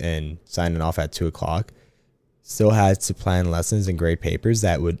 6 and signing off at 2:00. Still had to plan lessons and grade papers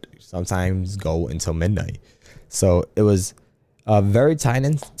that would sometimes go until midnight. So it was very time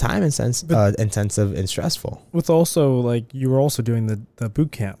intensive and stressful. With also like you were also doing the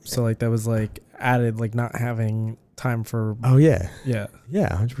boot camp, so like that was like added like not having time for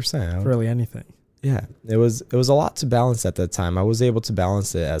 100% for really anything. Yeah, it was a lot to balance at that time. I was able to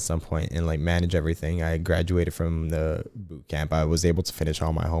balance it at some point and like manage everything. I graduated from the boot camp. I was able to finish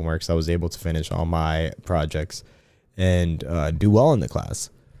all my homeworks. I was able to finish all my projects and do well in the class.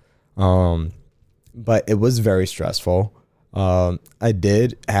 But it was very stressful. I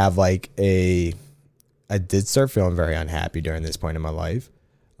did start feeling very unhappy during this point in my life.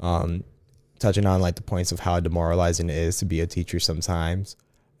 Touching on like the points of how demoralizing it is to be a teacher sometimes,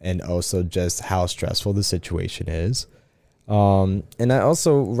 and also just how stressful the situation is. And I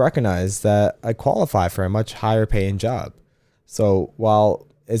also recognize that I qualify for a much higher paying job. So while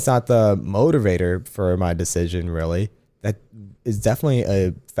it's not the motivator for my decision, really, that is definitely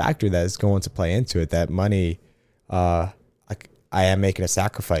a factor that is going to play into it. That money, I am making a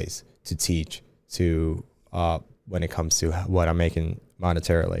sacrifice to teach to when it comes to what I'm making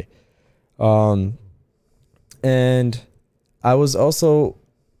monetarily. And I was also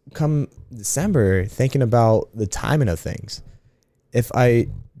come December thinking about the timing of things. If I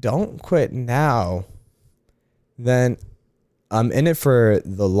don't quit now, then I'm in it for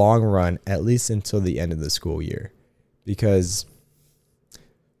the long run, at least until the end of the school year, because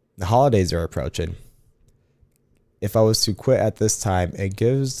the holidays are approaching. If I was to quit at this time, it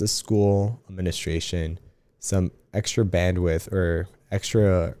gives the school administration some extra bandwidth or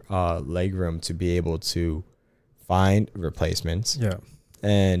extra leg room to be able to find replacements. Yeah.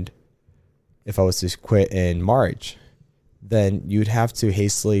 And if I was to quit in March, then you'd have to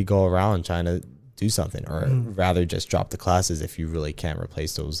hastily go around trying to do something, or rather just drop the classes if you really can't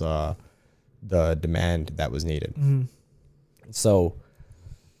replace those the demand that was needed. So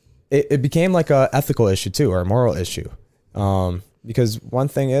it became like a ethical issue too, or a moral issue, because one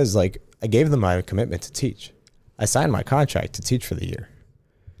thing is, like, I gave them my commitment to teach. I signed my contract to teach for the year.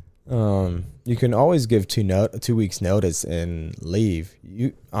 You can always give 2 weeks notice and leave.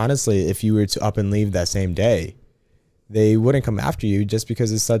 You honestly, if you were to up and leave that same day, they wouldn't come after you just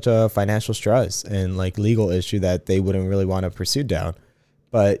because it's such a financial stress and like legal issue that they wouldn't really want to pursue down.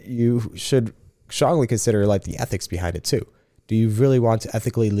 But you should strongly consider like the ethics behind it too. Do you really want to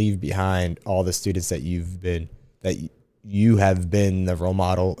ethically leave behind all the students that you have been the role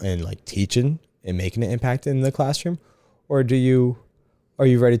model in like teaching and making an impact in the classroom? Or are you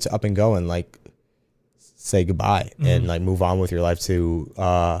ready to up and go and like say goodbye and like move on with your life to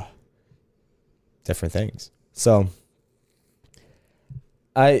different things. So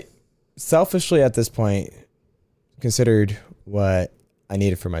I selfishly at this point considered what I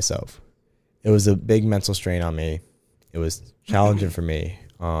needed for myself. It was a big mental strain on me. It was challenging for me.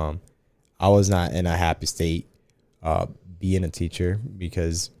 I was not in a happy state being a teacher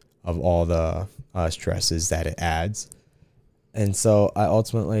because of all the stresses that it adds. And so I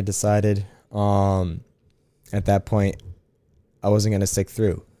ultimately decided at that point I wasn't going to stick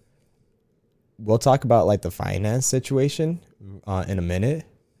through. We'll talk about like the finance situation in a minute,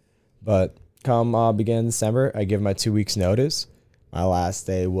 but come beginning December, I give my 2 weeks notice. My last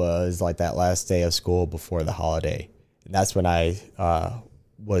day was like that last day of school before the holiday. And that's when I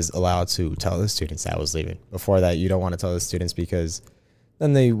was allowed to tell the students that I was leaving. Before that, you don't want to tell the students because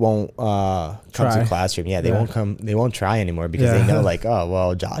then they won't come to the classroom. Yeah, they won't come. They won't try anymore because they know like, oh,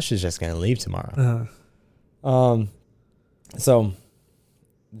 well, Josh is just going to leave tomorrow. So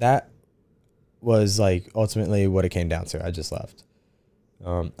that was like ultimately what it came down to. I just left.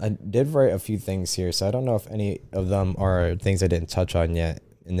 I did write a few things here, so I don't know if any of them are things I didn't touch on yet,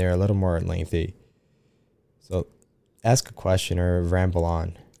 and they're a little more lengthy. So ask a question or ramble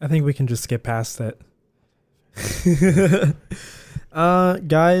on. I think we can just skip past it.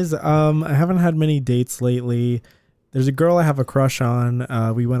 Guys, I haven't had many dates lately. There's a girl I have a crush on.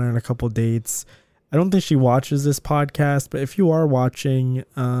 We went on a couple dates. I don't think she watches this podcast, but if you are watching,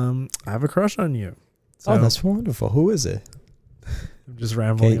 I have a crush on you. So, that's wonderful. Who is it? I'm just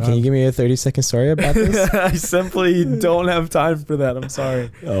rambling. Can you give me a 30-second story about this? I simply don't have time for that. I'm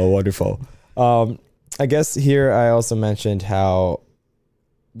sorry. Oh, wonderful. I guess here I also mentioned how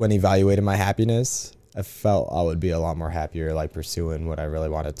when evaluating my happiness, I felt I would be a lot more happier like pursuing what I really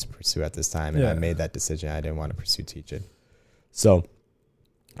wanted to pursue at this time. And I made that decision. I didn't want to pursue teaching. So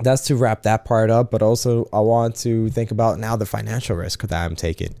that's to wrap that part up. But also I want to think about now the financial risk that I'm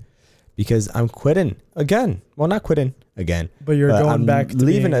taking because I'm quitting again. Well, not quitting again. But you're going back to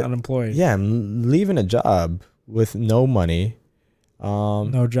being unemployed. Yeah, I'm leaving a job with no money.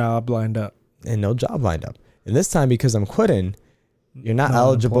 No job lined up. And no job lined up. And this time, because I'm quitting, you're not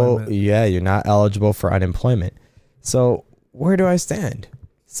eligible. Yeah, you're not eligible for unemployment. So where do I stand?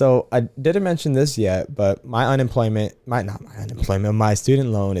 So I didn't mention this yet, but my student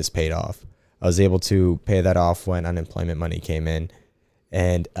loan is paid off. I was able to pay that off when unemployment money came in.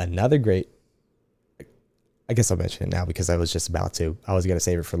 And another great, I guess I'll mention it now because I was just about to. I was going to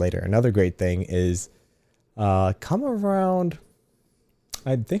save it for later. Another great thing is come around,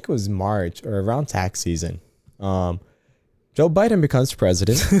 I think it was March or around tax season. Joe Biden becomes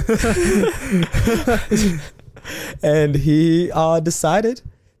president. And he decided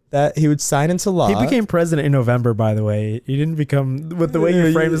that he would sign into law. He became president in November, by the way. He didn't become, with the way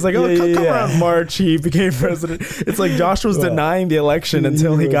you frame it, it's like, come around March, he became president. It's like Josh was denying the election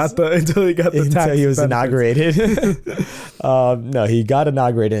until he got the tax. Until he was inaugurated. No, he got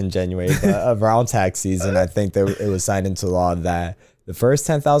inaugurated in January. But around tax season, I think that it was signed into law that the first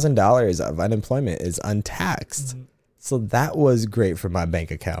 $10,000 of unemployment is untaxed. Mm-hmm. So that was great for my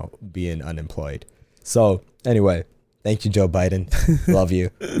bank account being unemployed. So anyway, thank you, Joe Biden. Love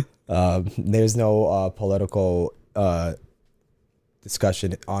you. There's no political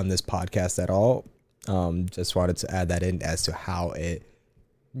discussion on this podcast at all. Just wanted to add that in as to how it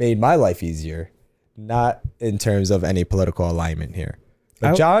made my life easier, not in terms of any political alignment here.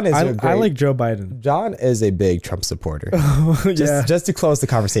 But John is I like Joe Biden. John is a big Trump supporter. Just to close the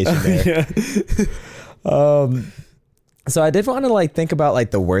conversation there. So I did want to think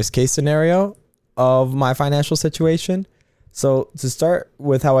about the worst case scenario of my financial situation. So to start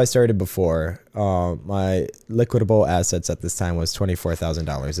with how I started before, my liquidable assets at this time was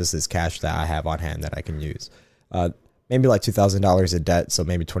 $24,000. This is cash that I have on hand that I can use. Maybe $2,000 of debt, so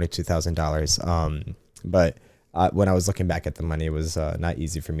maybe $22,000. But when I was looking back at the money, it was not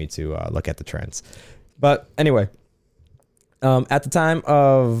easy for me to look at the trends. But anyway, at the time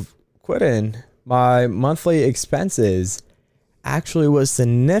of quitting, my monthly expenses actually was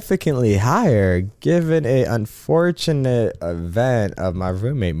significantly higher given a unfortunate event of my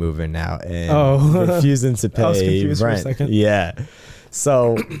roommate moving out and refusing to pay I was confused rent. for a second. Yeah.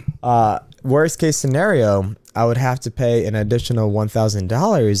 So worst case scenario, I would have to pay an additional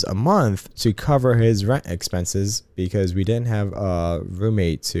 $1,000 a month to cover his rent expenses because we didn't have a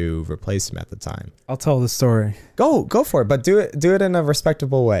roommate to replace him at the time. I'll tell the story. Go for it, but do it in a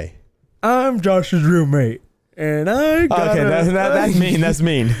respectable way. I'm Josh's roommate. And I got that's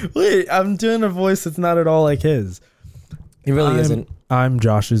mean. Wait, I'm doing a voice that's not at all like his. He really isn't. I'm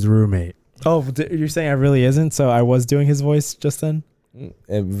Josh's roommate. Oh, you're saying I really isn't? So I was doing his voice just then?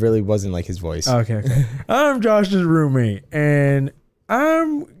 It really wasn't like his voice. Okay. I'm Josh's roommate, and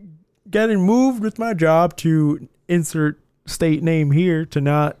I'm getting moved with my job to insert state name here to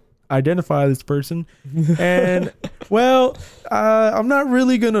not identify this person. And well, I'm not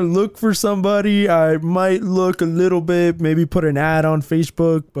really gonna look for somebody. I might look a little bit, maybe put an ad on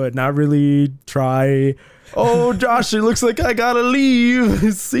Facebook, but not really try. Oh, Josh, it looks like I gotta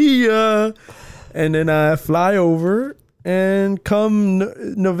leave. See ya. And then I fly over, and come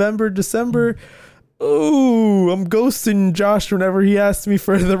November, December, ooh, I'm ghosting Josh whenever he asks me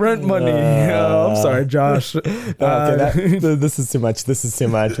for the rent money. I'm sorry, Josh. This is too much. This is too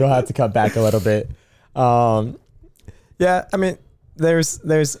much. We'll have to cut back a little bit. Yeah, I mean, there's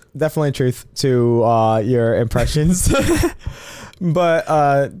definitely truth to your impressions. But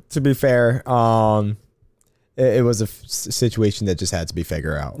to be fair, it was a situation that just had to be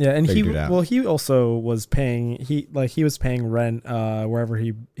figured out. Yeah, and he also was paying. He was paying rent wherever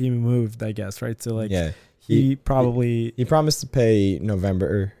he moved, I guess, right? So like, yeah, he promised to pay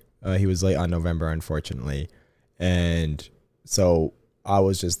November. He was late on November, unfortunately, and so I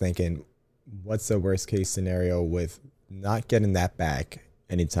was just thinking, what's the worst case scenario with not getting that back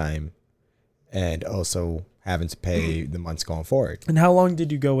anytime, and also having to pay the months going forward. And how long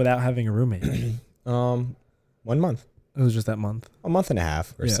did you go without having a roommate? 1 month. It was just that month. A month and a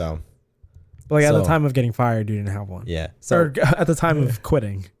half or so. But like at the time of getting fired, you didn't have one. Yeah. So at the time of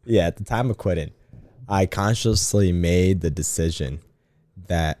quitting. Yeah, at the time of quitting, I consciously made the decision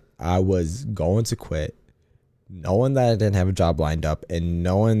that I was going to quit, knowing that I didn't have a job lined up and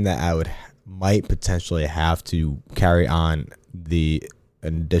knowing that I might potentially have to carry on the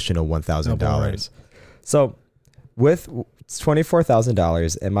additional $1,000. So with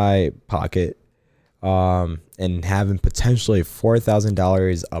 $24,000 in my pocket, and having potentially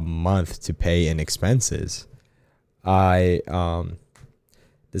 $4,000 a month to pay in expenses, I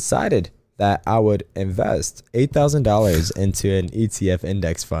decided that I would invest $8,000 into an ETF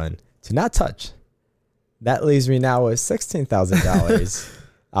index fund to not touch. That leaves me now with $16,000.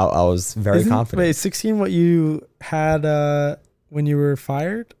 I was very confident. Wait, 16 what you had when you were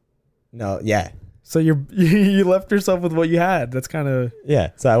fired? No, yeah. So you left yourself with what you had. That's kind of... Yeah,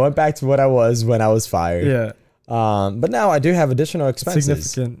 so I went back to what I was when I was fired. Yeah. But now I do have additional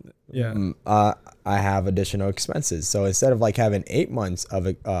expenses. Significant, yeah. I have additional expenses. So instead of like having 8 months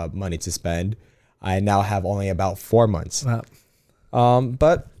of money to spend, I now have only about 4 months. Wow.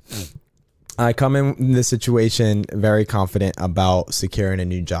 But I come in this situation very confident about securing a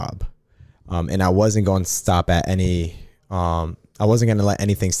new job. And I wasn't going to stop at any... I wasn't going to let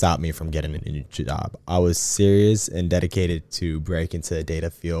anything stop me from getting a new job. I was serious and dedicated to break into the data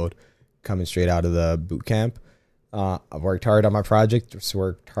field coming straight out of the boot camp. I worked hard on my project,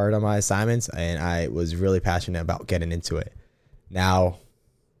 worked hard on my assignments, and I was really passionate about getting into it. Now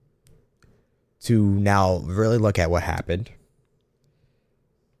really look at what happened.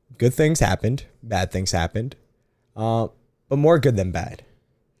 Good things happened, bad things happened, but more good than bad.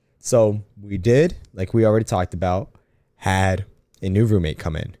 So we did, like we already talked about, had a new roommate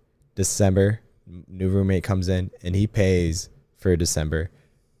come in. December, new roommate comes in and he pays for December.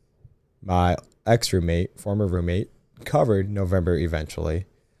 My ex-roommate, former roommate, covered November eventually.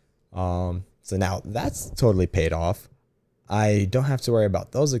 So now that's totally paid off. I don't have to worry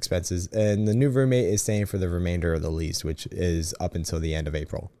about those expenses. And the new roommate is staying for the remainder of the lease, which is up until the end of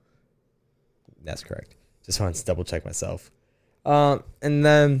April. That's correct. Just wanted to double check myself. And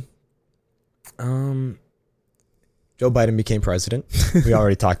then Joe Biden became president. We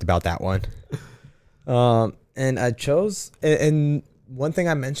already talked about that one. And I chose, and one thing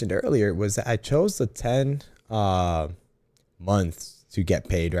I mentioned earlier was that I chose the 10 months to get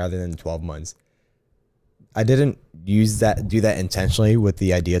paid rather than 12 months. I didn't do that intentionally with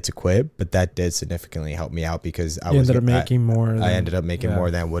the idea to quit, but that did significantly help me out because I ended up making more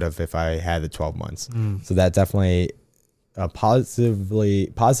than I would have if I had the 12 months. So that definitely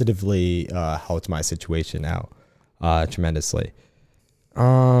positively helped my situation out tremendously.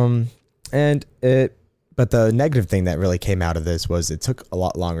 But the negative thing that really came out of this was it took a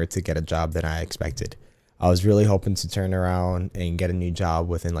lot longer to get a job than I expected. I was really hoping to turn around and get a new job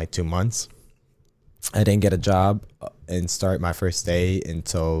within like 2 months. I didn't get a job and start my first day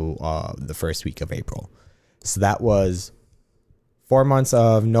until the first week of April. So that was 4 months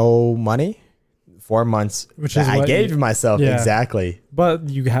of no money, 4 months which that I gave myself. Yeah. Exactly. But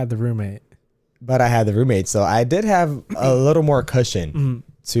you had the roommate. But I had the roommate. So I did have a little more cushion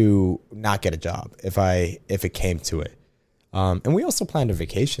to not get a job if it came to it. And we also planned a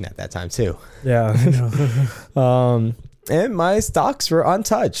vacation at that time too. Yeah. I know. And my stocks were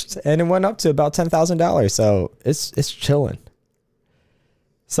untouched and it went up to about $10,000. So it's chilling.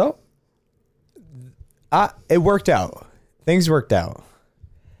 So it worked out. Things worked out.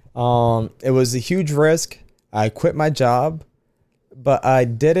 It was a huge risk. I quit my job, but I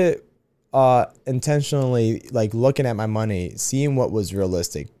did it intentionally, like looking at my money, seeing what was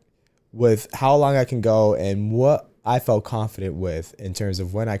realistic with how long I can go and what I felt confident with in terms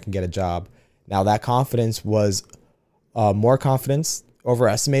of when I can get a job. Now that confidence was more confidence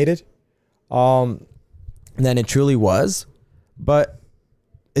overestimated than it truly was, but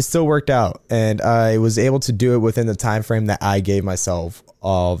it still worked out, and I was able to do it within the time frame that I gave myself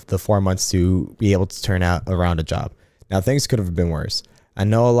of the 4 months to be able to turn out around a job. Now things could have been worse. I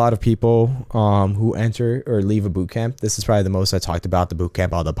know a lot of people who enter or leave a boot camp. This is probably the most I talked about the boot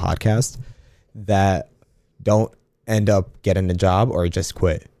camp on the podcast, that don't end up getting a job or just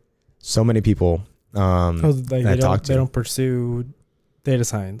quit. So many people they don't pursue data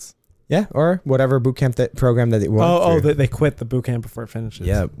science. Yeah, or whatever boot camp program that they went through. They quit the boot camp before it finishes.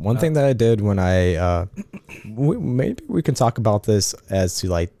 Yeah, one thing that I did when I maybe we can talk about this as to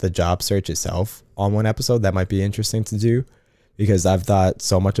like the job search itself on one episode. That might be interesting to do, because I've thought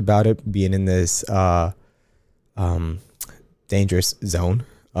so much about it, being in this dangerous zone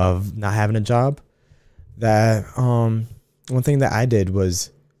of not having a job, that one thing that I did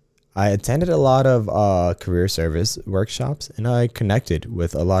was I attended a lot of career service workshops, and I connected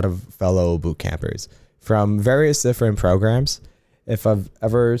with a lot of fellow boot campers from various different programs. If I've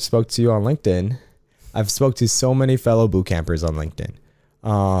ever spoke to you on LinkedIn, I've spoke to so many fellow boot campers on LinkedIn.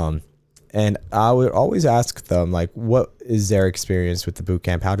 And I would always ask them, like, what is their experience with the boot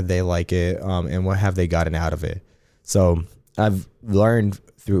camp? How did they like it? And what have they gotten out of it? So I've learned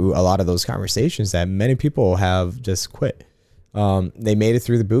through a lot of those conversations that many people have just quit. They made it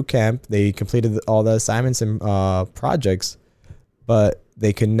through the boot camp. They completed all the assignments and projects, but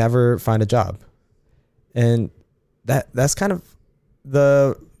they could never find a job. And that's kind of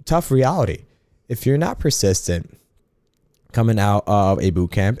the tough reality. If you're not persistent coming out of a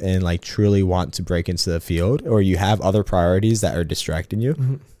boot camp and like truly want to break into the field, or you have other priorities that are distracting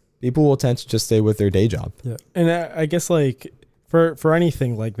you, people will tend to just stay with their day job. Yeah. And I guess like for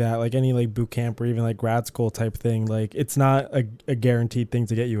anything like that, like any like boot camp or even like grad school type thing, like it's not a guaranteed thing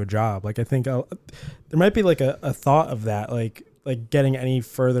to get you a job. Like I think there might be like a thought of that, like getting any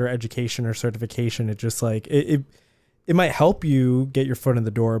further education or certification. It just like it might help you get your foot in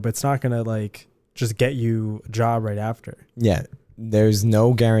the door, but it's not gonna like just get you a job right after. Yeah, there's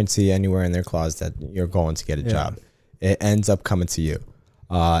no guarantee anywhere in their clause that you're going to get a job. It ends up coming to you,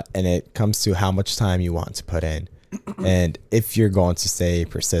 and it comes to how much time you want to put in. And if you're going to stay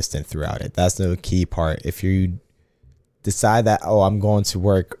persistent throughout it, that's the key part. If you decide that, I'm going to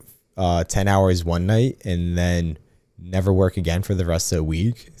work 10 hours one night and then never work again for the rest of the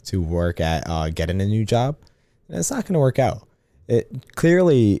week to work at getting a new job, then it's not going to work out. It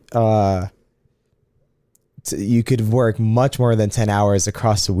clearly, you could work much more than 10 hours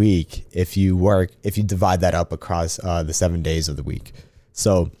across the week if you divide that up across the 7 days of the week.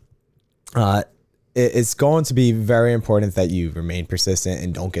 So, it's going to be very important that you remain persistent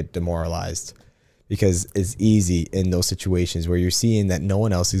and don't get demoralized, because it's easy in those situations where you're seeing that no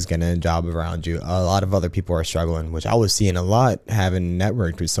one else is getting a job around you. A lot of other people are struggling, which I was seeing a lot, having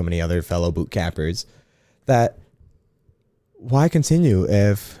networked with so many other fellow boot campers, that why continue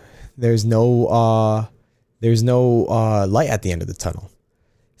if there's no light at the end of the tunnel?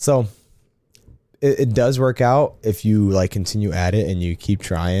 So it does work out if you like continue at it and you keep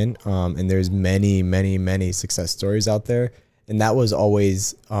trying. And there's many, many, many success stories out there. And that was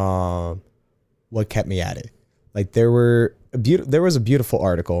always what kept me at it. Like there was a beautiful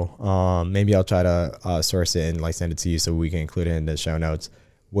article. Maybe I'll try to source it and like send it to you so we can include it in the show notes,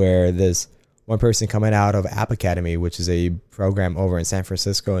 where this one person coming out of App Academy, which is a program over in San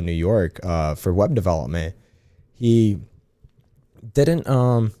Francisco and New York for web development, he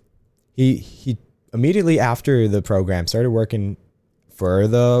immediately after the program started working for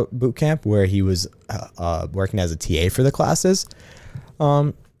the boot camp, where he was working as a TA for the classes.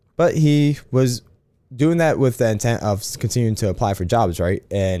 But he was doing that with the intent of continuing to apply for jobs, right?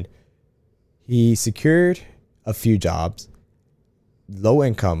 And he secured a few jobs, not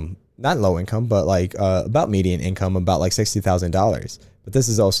low income, but like about median income, about like $60,000. But this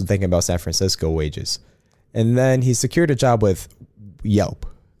is also thinking about San Francisco wages. And then he secured a job with Yelp.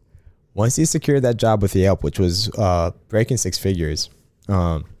 Once he secured that job with Yelp, which was breaking six figures,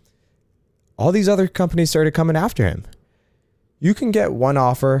 all these other companies started coming after him. You can get one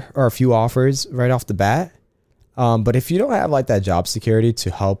offer or a few offers right off the bat. But if you don't have like that job security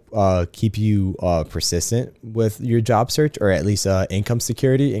to help keep you persistent with your job search, or at least income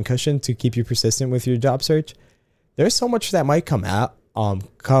security and cushion to keep you persistent with your job search, there's so much that might come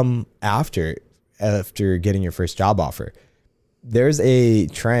come after getting your first job offer. There's a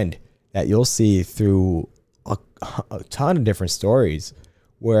trend that you'll see through a ton of different stories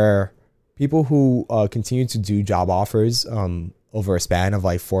where people who continue to do job offers over a span of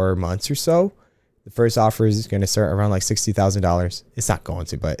like 4 months or so, the first offer is going to start around like $60,000. It's not going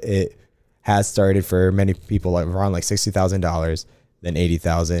to, but it has started for many people like around like $60,000, then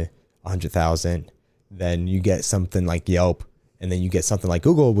 80,000, 100,000. Then you get something like Yelp, and then you get something like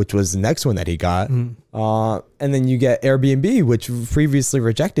Google, which was the next one that he got. And then you get Airbnb, which previously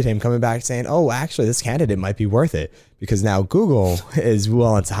rejected him, coming back saying, oh, actually, this candidate might be worth it because now Google is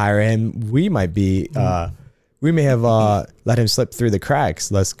willing to hire him. We might be, we may have let him slip through the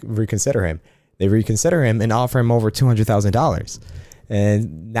cracks. Let's reconsider him. They reconsider him and offer him over $200,000.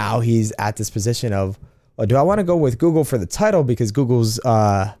 And now he's at this position of, well, do I want to go with Google for the title? Because Google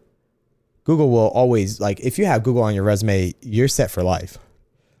will always, like, if you have Google on your resume, you're set for life.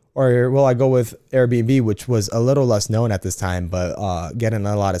 Or will I go with Airbnb, which was a little less known at this time, but getting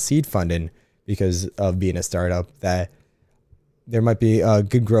a lot of seed funding because of being a startup, that there might be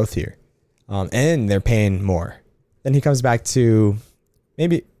good growth here. And they're paying more. Then he comes back to,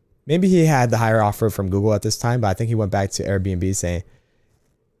 maybe he had the higher offer from Google at this time, but I think he went back to Airbnb saying,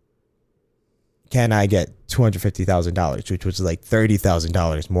 can I get $250,000, which was like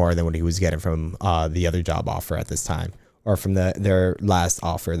 $30,000 more than what he was getting from the other job offer at this time, or from their last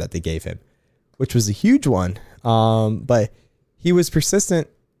offer that they gave him, which was a huge one. But he was persistent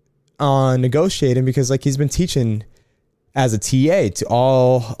on negotiating because, like, he's been teaching as a TA to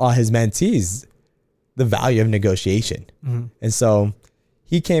all his mentees the value of negotiation. And so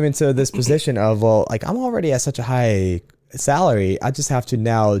he came into this position of, well, like, I'm already at such a high salary, I just have to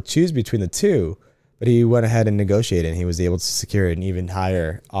now choose between the two. But he went ahead and negotiated, and he was able to secure an even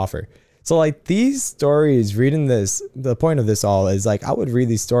higher offer. So, like, these stories, reading this, the point of this all is, like, I would read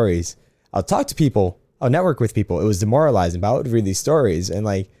these stories, I'll talk to people, I'll network with people. It was demoralizing, but I would read these stories, and,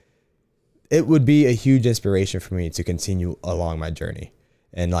 like, it would be a huge inspiration for me to continue along my journey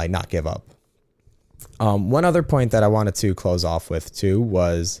and, like, not give up. One other point that I wanted to close off with too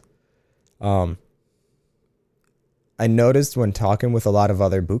was, I noticed when talking with a lot of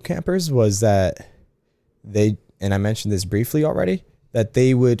other boot campers was that and I mentioned this briefly already, that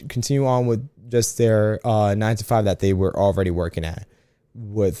they would continue on with just their 9 to 5 that they were already working at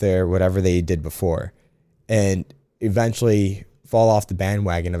with their whatever they did before, and eventually fall off the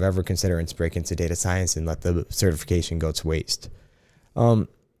bandwagon of ever considering to break into data science and let the certification go to waste. That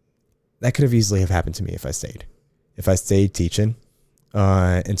could have easily have happened to me if I stayed teaching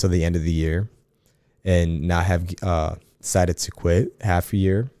until the end of the year and not have decided to quit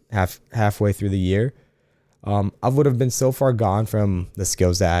halfway through the year. I would have been so far gone from the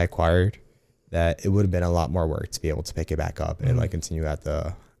skills that I acquired that it would have been a lot more work to be able to pick it back up and like continue at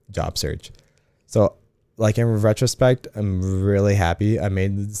the job search. So, like, in retrospect, I'm really happy I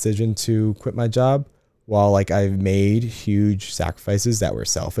made the decision to quit my job. While, like, I've made huge sacrifices that were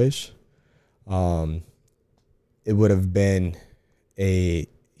selfish, it would have been a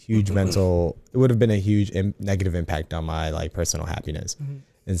huge negative impact on my, like, personal happiness.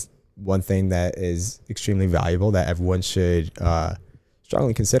 And one thing that is extremely valuable that everyone should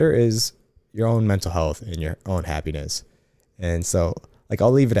strongly consider is your own mental health and your own happiness. And so, like,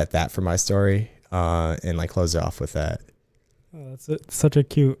 I'll leave it at that for my story, and, like, close it off with that. Oh, that's such a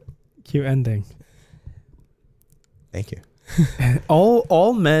cute ending. Thank you.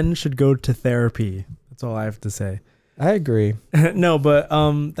 all men should go to therapy. That's all I have to say. I agree. No, but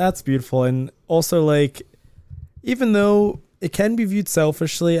that's beautiful. And also, like, even though it can be viewed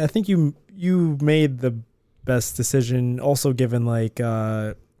selfishly, I think you made the best decision. Also, given, like,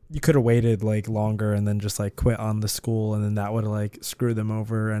 you could have waited, like, longer and then just, like, quit on the school, and then that would have, like, screwed them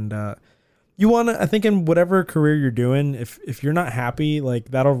over. And you want to, I think, in whatever career you're doing, if you're not happy,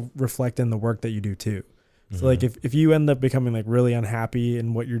 like, that'll reflect in the work that you do too. So, like, if you end up becoming, like, really unhappy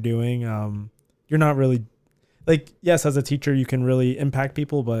in what you're doing, you're not really, like, yes, as a teacher, you can really impact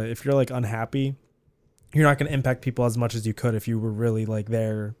people, but if you're, like, unhappy, you're not going to impact people as much as you could if you were really, like,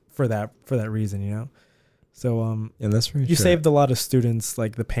 there for that reason, you know? So, and that's very you true. saved a lot of students,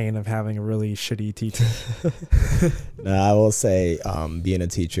 like, the pain of having a really shitty teacher. No, I will say, being a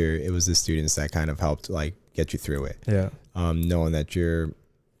teacher, it was the students that kind of helped, like, get you through it. Yeah. Knowing that you're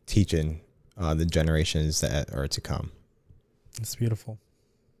teaching the generations that are to come. It's beautiful.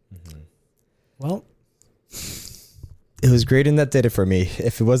 Well, it was grading that did it for me.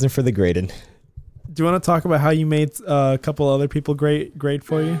 If it wasn't for the grading. Do you want to talk about how you made a couple other people grade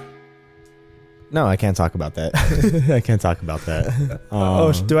for you? No, I can't talk about that. I can't talk about that.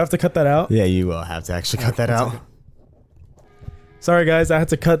 Do I have to cut that out? Yeah, you will have to actually cut that out. Sorry, guys, I had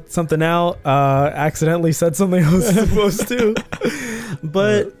to cut something out. Accidentally said something I wasn't supposed to.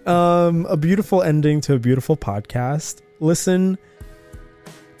 But a beautiful ending to a beautiful podcast. Listen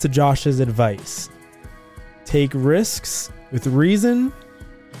to Josh's advice. Take risks with reason,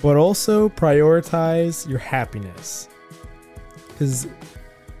 but also prioritize your happiness. Because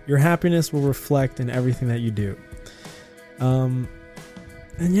your happiness will reflect in everything that you do. And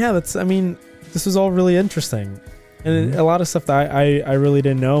yeah, this was all really interesting. And a lot of stuff that I really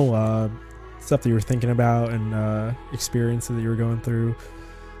didn't know, stuff that you were thinking about and experiences that you were going through.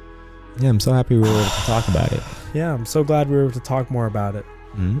 Yeah, I'm so happy we were able to talk about it. Yeah, I'm so glad we were able to talk more about it.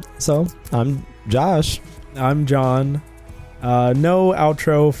 So, I'm Josh. I'm John. No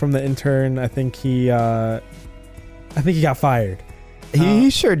outro from the intern. I think he got fired. He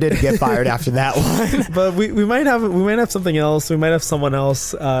sure did get fired after that one. But we might have something else. We might have someone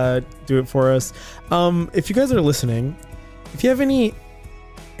else do it for us. If you guys are listening, if you have any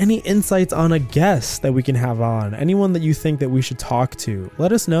insights on a guest that we can have on, anyone that you think that we should talk to,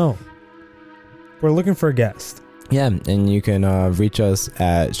 let us know. We're looking for a guest. Yeah, and you can reach us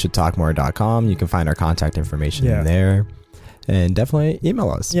at shouldtalkmore.com. You can find our contact information there. And definitely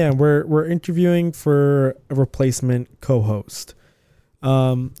email us. Yeah, we're interviewing for a replacement co-host.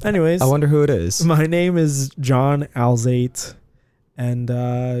 Anyways, I wonder who it is. My name is John Alzate. And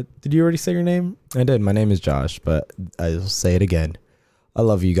did you already say your name? I did. My name is Josh, but I'll say it again. I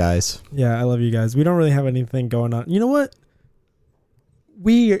love you guys. Yeah, I love you guys. We don't really have anything going on. You know what?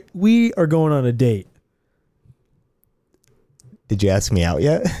 We are going on a date. Did you ask me out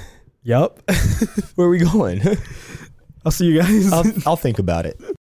yet? Yup. Where are we going? I'll see you guys. I'll think about it.